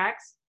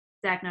contracts,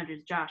 Zach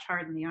nudges Josh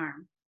hard in the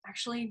arm.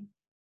 Actually,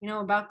 you know,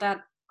 about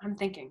that, I'm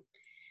thinking.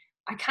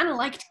 I kind of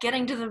liked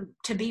getting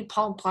to be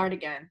Paul Blart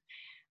again.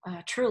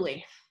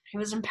 Truly, it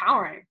was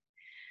empowering.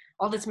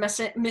 All that's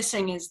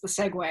missing is the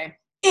segue.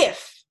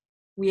 If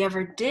we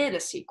ever did a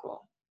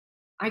sequel,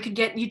 I could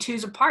get you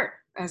twos apart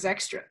as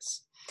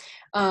extras.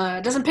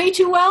 It doesn't pay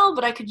too well,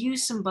 but I could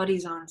use some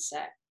buddies on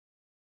set.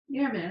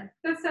 Yeah, man,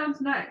 that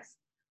sounds nice.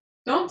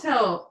 Don't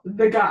tell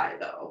the guy,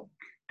 though.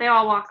 They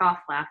all walk off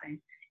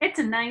laughing. It's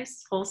a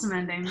nice, wholesome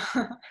ending.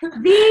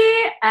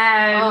 The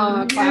end.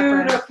 Oh,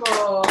 Beautiful.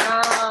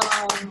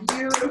 Oh.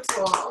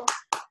 Beautiful.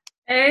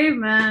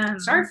 Amen.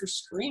 Sorry for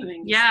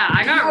screaming. Yeah,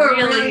 I got You were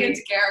really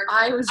into character.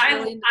 I was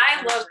really into I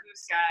character. love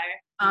this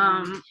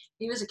guy.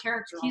 He was a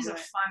character. He's a all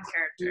right.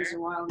 fun He was character.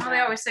 a wild Well, guy.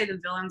 they always say the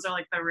villains are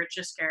like the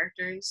richest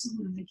characters.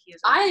 Mhm. I think he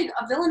is.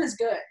 A villain is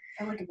good.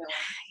 I like a villain.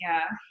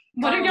 Yeah.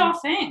 What did y'all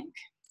think?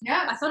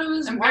 Yeah, I thought it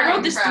was. I'm I very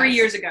wrote this impressed. 3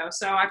 years ago,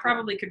 so I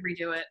probably could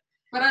redo it.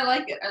 but I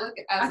like it. I like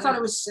it. I thought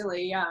it was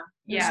silly. Yeah.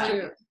 It was Yeah.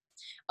 cute.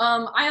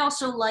 I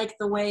also like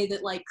the way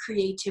that like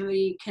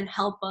creativity can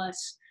help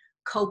us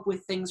cope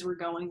with things we're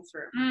going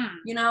through.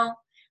 You know,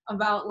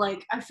 about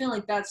like I feel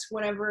like that's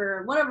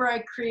whenever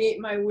I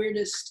create my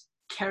weirdest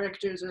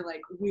characters or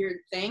like weird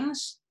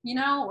things, you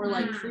know, or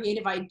like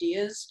creative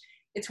ideas.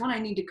 It's when I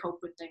need to cope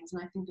with things,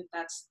 and I think that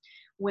that's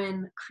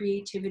when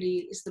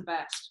creativity is the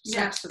best.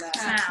 Snaps for that.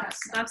 Snaps.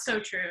 That's so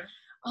true.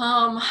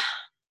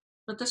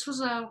 But this was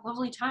a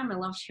lovely time. I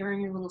loved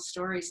hearing your little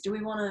stories. Do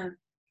we want to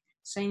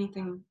say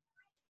anything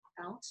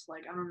else?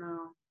 Like, I don't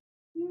know.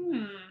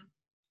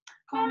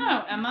 I don't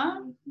know,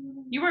 Emma.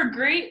 You were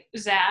great,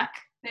 Zach.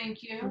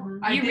 Thank you. Mhm.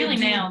 I You did really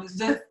do nailed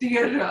the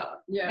theater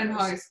Yeah. in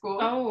high school.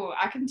 Oh,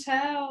 I can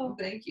tell.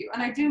 Thank you.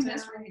 And I do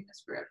miss writing the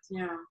script.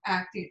 Yeah.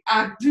 Acting.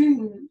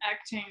 Acting.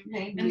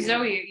 Thank And you.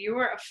 Zoe, you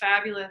were a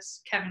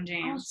fabulous Kevin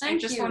James. I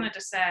thank just you. wanted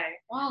to say,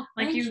 Well,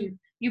 like thank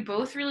you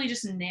both really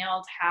just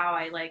nailed how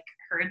I like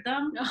heard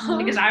them. you.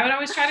 Because I would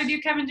always try to do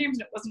Kevin James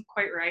and it wasn't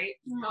quite right.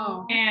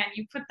 Oh. And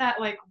you put that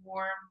like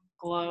warm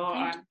glow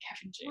Thank on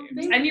Kevin James.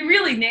 thank And you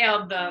really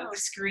nailed the Oh.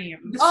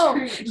 scream. Oh,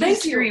 The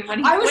thank you. scream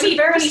when I was when he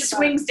embarrassed about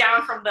swings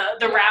down from the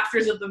Yeah.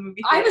 rafters of the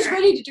movie I was theater.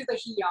 ready to do the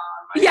he-yaw.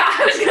 Yeah,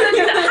 I was gonna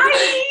do that.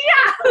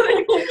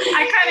 Hi-ya!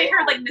 I kind of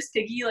heard like Miss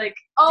Piggy like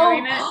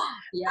doing it.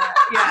 Yeah.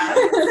 Yeah.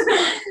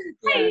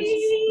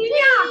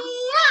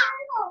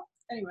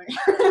 Anyway.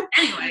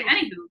 Anyway,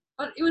 anywho.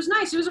 But it was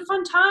nice. It was a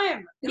fun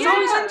time. It's It's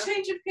always always a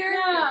change of character.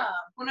 Yeah.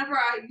 Whenever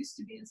I used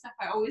to be in stuff,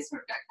 I always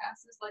heard that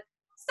cast as like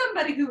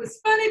somebody who is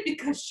funny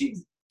because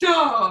she's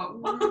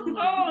dumb.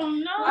 Oh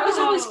no! I was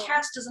always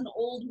cast as an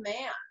old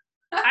man.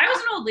 I was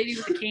an old lady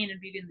with a cane in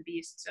Beauty and the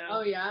Beast, so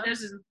Oh yeah. that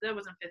was in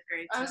 5th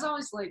grade. I was so.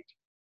 always like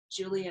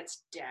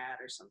Juliet's dad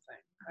or something.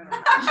 I don't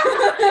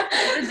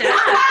know. The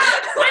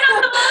dad. Why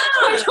not the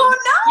mom? I don't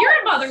know. You're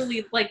a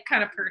motherly like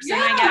kind of person,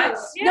 I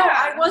guess. No,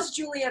 Yeah. I was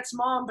Juliet's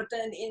mom, but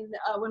then in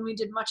when we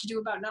did Much Ado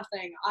About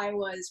Nothing, I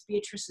was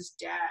Beatrice's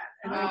dad,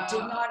 and I did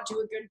not do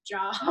a good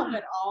job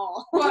at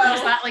all.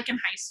 Was that like in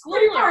high school?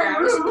 Pretty or- far I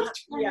was in- removed.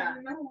 yeah.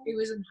 It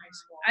was in high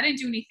school. I didn't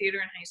do any theater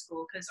in high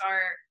school because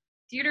our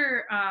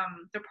theater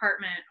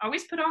department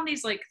always put on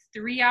these like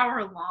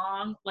 3-hour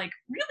long, like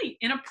really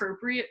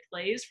inappropriate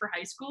plays for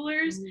high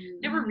schoolers.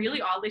 They were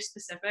really oddly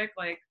specific.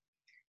 Like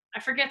I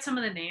forget some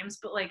of the names,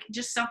 but like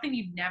just something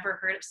you'd never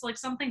heard. It's like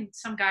something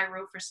some guy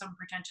wrote for some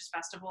pretentious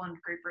festival in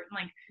Great Britain,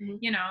 like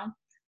you know.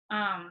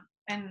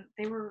 And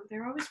they were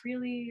always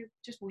really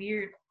just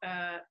weird,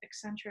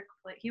 eccentric.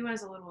 Like he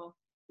was a little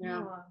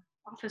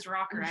off his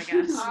rocker, I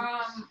guess.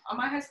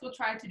 My high school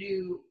tried to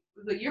do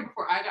the year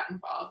before I got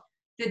involved.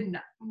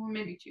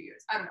 Maybe 2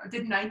 years. I don't know.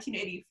 Did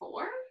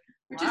 1984,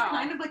 which is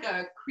kind of like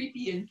a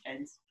creepy,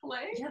 intense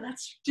play. Yeah,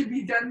 that's to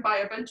be done by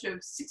a bunch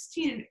of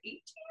 16 and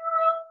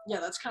 18-year-olds. Yeah,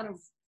 that's kind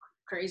of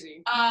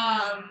crazy.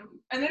 And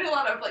they did a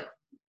lot of like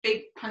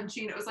fake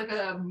punching. It was like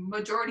a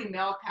majority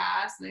male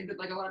cast, and they did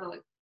like a lot of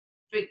like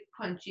fake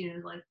punching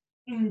and like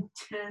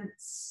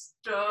intense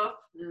stuff.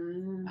 I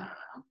don't know.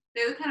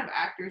 They're the kind of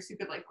actors who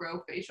could like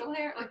grow facial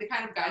hair, like the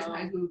kind of guys in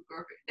high school who grow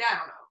facial. Yeah, I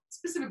don't know.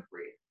 Specific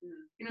breed.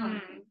 You know what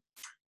I mean?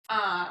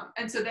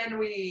 And so then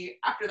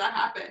after that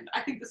happened,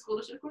 I think the school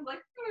district was like,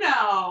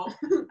 no.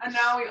 And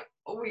now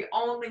we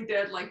only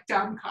did like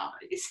dumb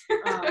comedies.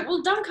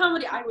 Well, dumb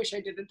comedy, I wish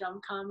I did a dumb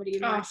comedy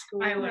in my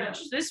school. I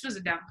wish. This was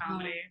a dumb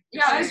comedy.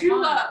 Yeah, I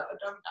do love a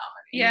dumb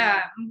comedy.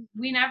 Yeah,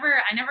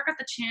 I never got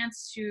the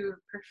chance to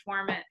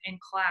perform it in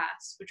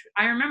class, which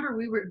I remember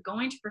we were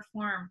going to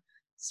perform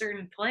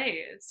certain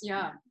plays.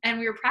 Yeah. And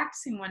we were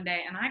practicing one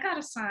day, and I got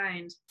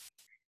assigned,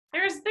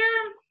 there was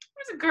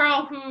a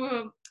girl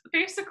who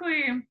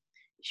basically,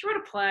 she wrote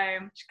a play.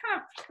 She's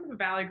kind of a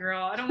valley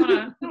girl. I don't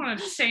want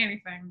to say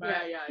anything, but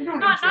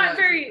not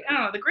very. I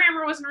don't know. The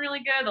grammar wasn't really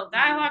good. The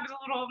dialogue was a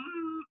little.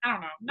 I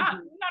don't know.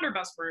 Not her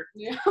best work.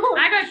 Yeah.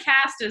 I got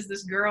cast as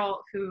this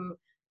girl who.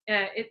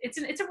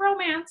 It's a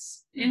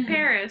romance in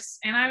Paris,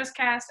 and I was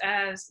cast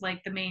as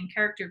like the main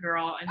character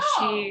girl, and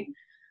she.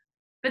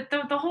 But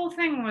the whole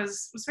thing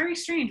was very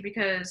strange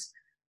because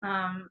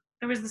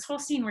there was this whole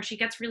scene where she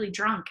gets really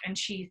drunk and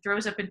she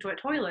throws up into a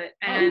toilet,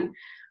 and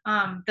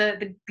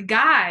the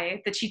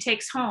guy that she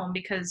takes home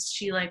because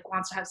she like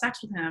wants to have sex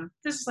with him,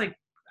 this is like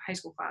high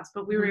school class,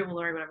 but we were able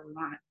to write whatever we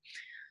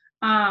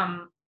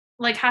wanted,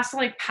 like has to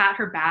like pat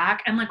her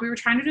back, and like we were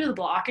trying to do the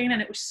blocking,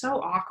 and it was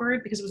so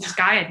awkward because it was this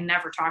guy I'd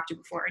never talked to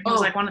before, and he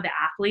was like one of the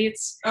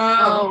athletes.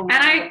 And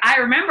I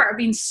remember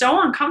being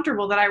so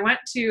uncomfortable that I went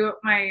to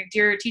my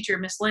dear teacher,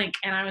 Miss Link,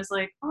 and I was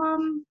like,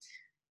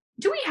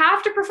 do we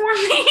have to perform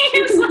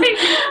these? Like,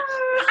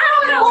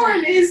 I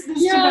don't know. Is this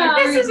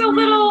this is a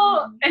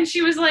little. And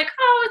she was like,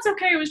 oh, it's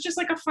okay. It was just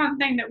like a fun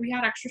thing that we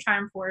had extra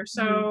time for.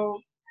 So,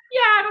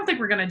 I don't think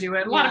we're going to do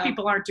it. A lot of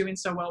people aren't doing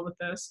so well with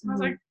this. And I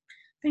was like,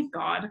 thank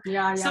God.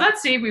 Yeah. So that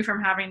saved me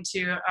from having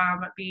to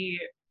be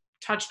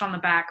touched on the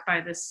back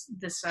by this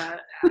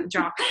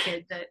jock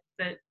kid that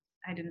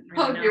I didn't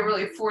really know. Be a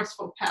really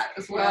forceful pat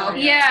as well.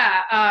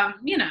 Yeah.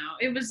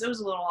 It was a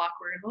little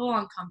awkward, a little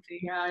uncomfy.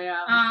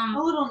 Yeah. A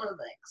little no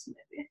thanks,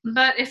 maybe.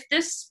 But if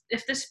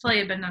this play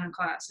had been done in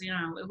class,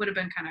 it would have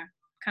been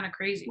kind of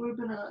crazy. Would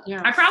have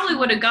been I probably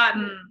would have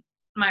gotten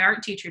my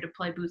art teacher to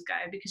play Booth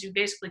Guy because we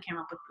basically came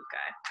up with Booth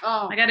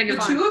Guy. I gotta give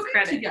him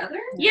credit. Together?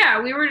 Yeah,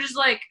 we were just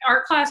like,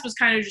 art class was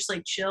kind of just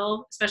like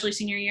chill, especially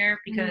senior year,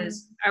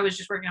 because I was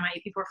just working on my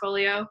AP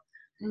portfolio,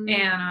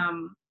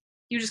 and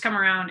he would just come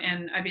around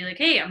and I'd be like,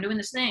 hey, I'm doing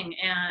this thing,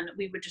 and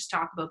we would just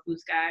talk about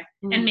Booth Guy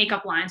and make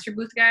up lines for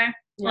Booth Guy.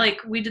 Like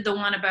we did the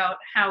one about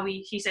how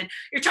he said,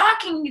 you're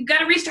talking, you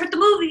gotta restart the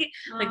movie,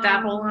 like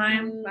that whole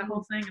line, that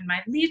whole thing, and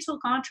my lethal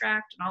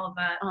contract and all of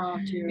that.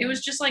 It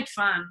was just like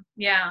fun.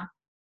 Yeah.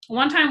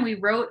 One time we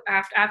wrote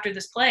after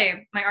this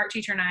play, my art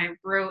teacher and I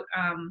wrote,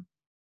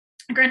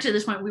 granted at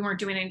this point we weren't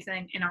doing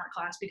anything in art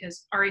class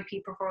because our AP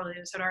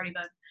portfolios had already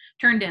been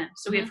turned in,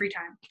 so we had free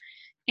time.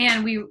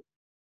 And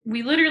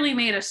we literally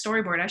made a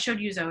storyboard. I showed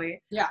you, Zoe.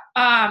 Yeah.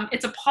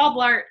 It's a Paul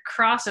Blart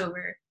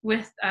crossover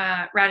with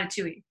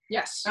Ratatouille.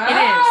 Yes. It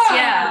is,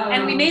 yeah.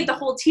 And we made the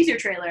whole teaser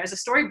trailer as a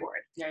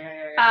storyboard.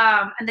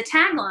 Yeah. And the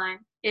tagline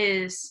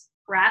is,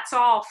 rats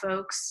all,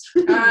 folks.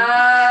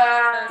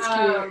 That's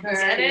cute.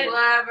 Very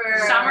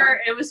clever. Summer,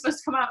 it was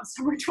supposed to come out in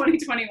summer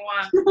 2021.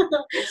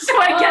 So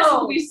I guess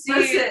we'll be seeing.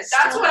 Listen,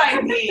 that's what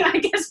I need. I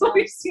guess we'll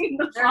be seeing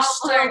the There's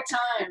still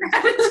time.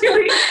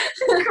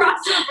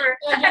 crossover.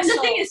 And the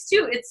thing is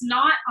too, it's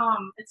not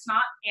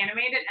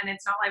animated and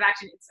it's not live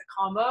action. It's a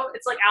combo.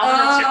 It's like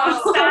Alvin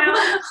Chipmunk style.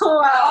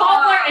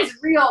 Paul Blart is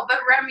real, but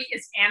Remy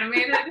is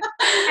animated,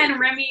 and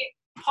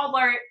Paul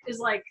Blart is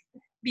like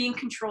being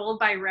controlled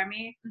by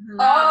Remy.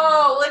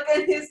 Look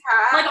at his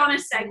hat. Like on a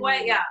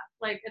Segway, yeah.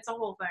 Like it's a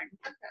whole thing.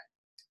 Okay.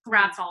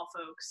 Rats all,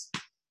 folks.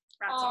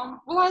 Rats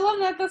all. Well, I love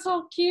that. That's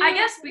all cute. I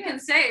guess we can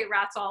say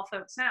rats all,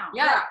 folks now.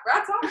 Yeah,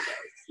 rats all, folks.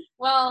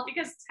 Well,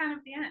 because it's kind of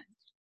the end.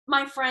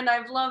 My friend,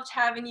 I've loved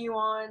having you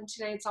on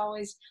today. It's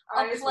always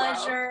a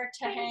pleasure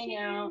to hang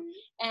out.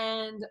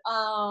 And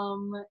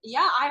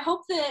I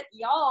hope that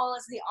y'all,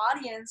 as the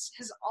audience,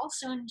 has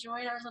also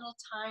enjoyed our little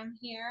time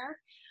here.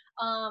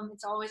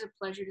 It's always a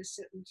pleasure to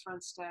sit in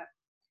front step.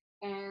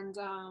 And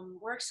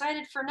we're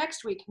excited for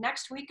next week.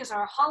 Next week is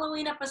our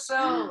Halloween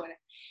episode.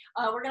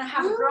 We're going to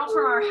have a girl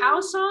from our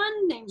house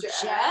on named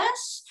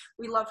Jess.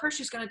 We love her.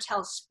 She's going to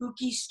tell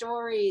spooky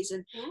stories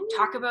and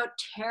talk about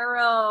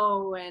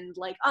tarot and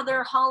like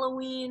other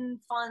Halloween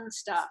fun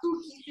stuff.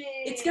 Spooky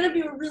things. It's going to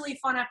be a really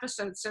fun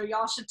episode, so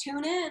y'all should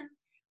tune in.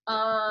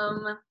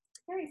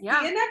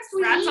 See you next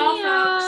week. That's all, folks.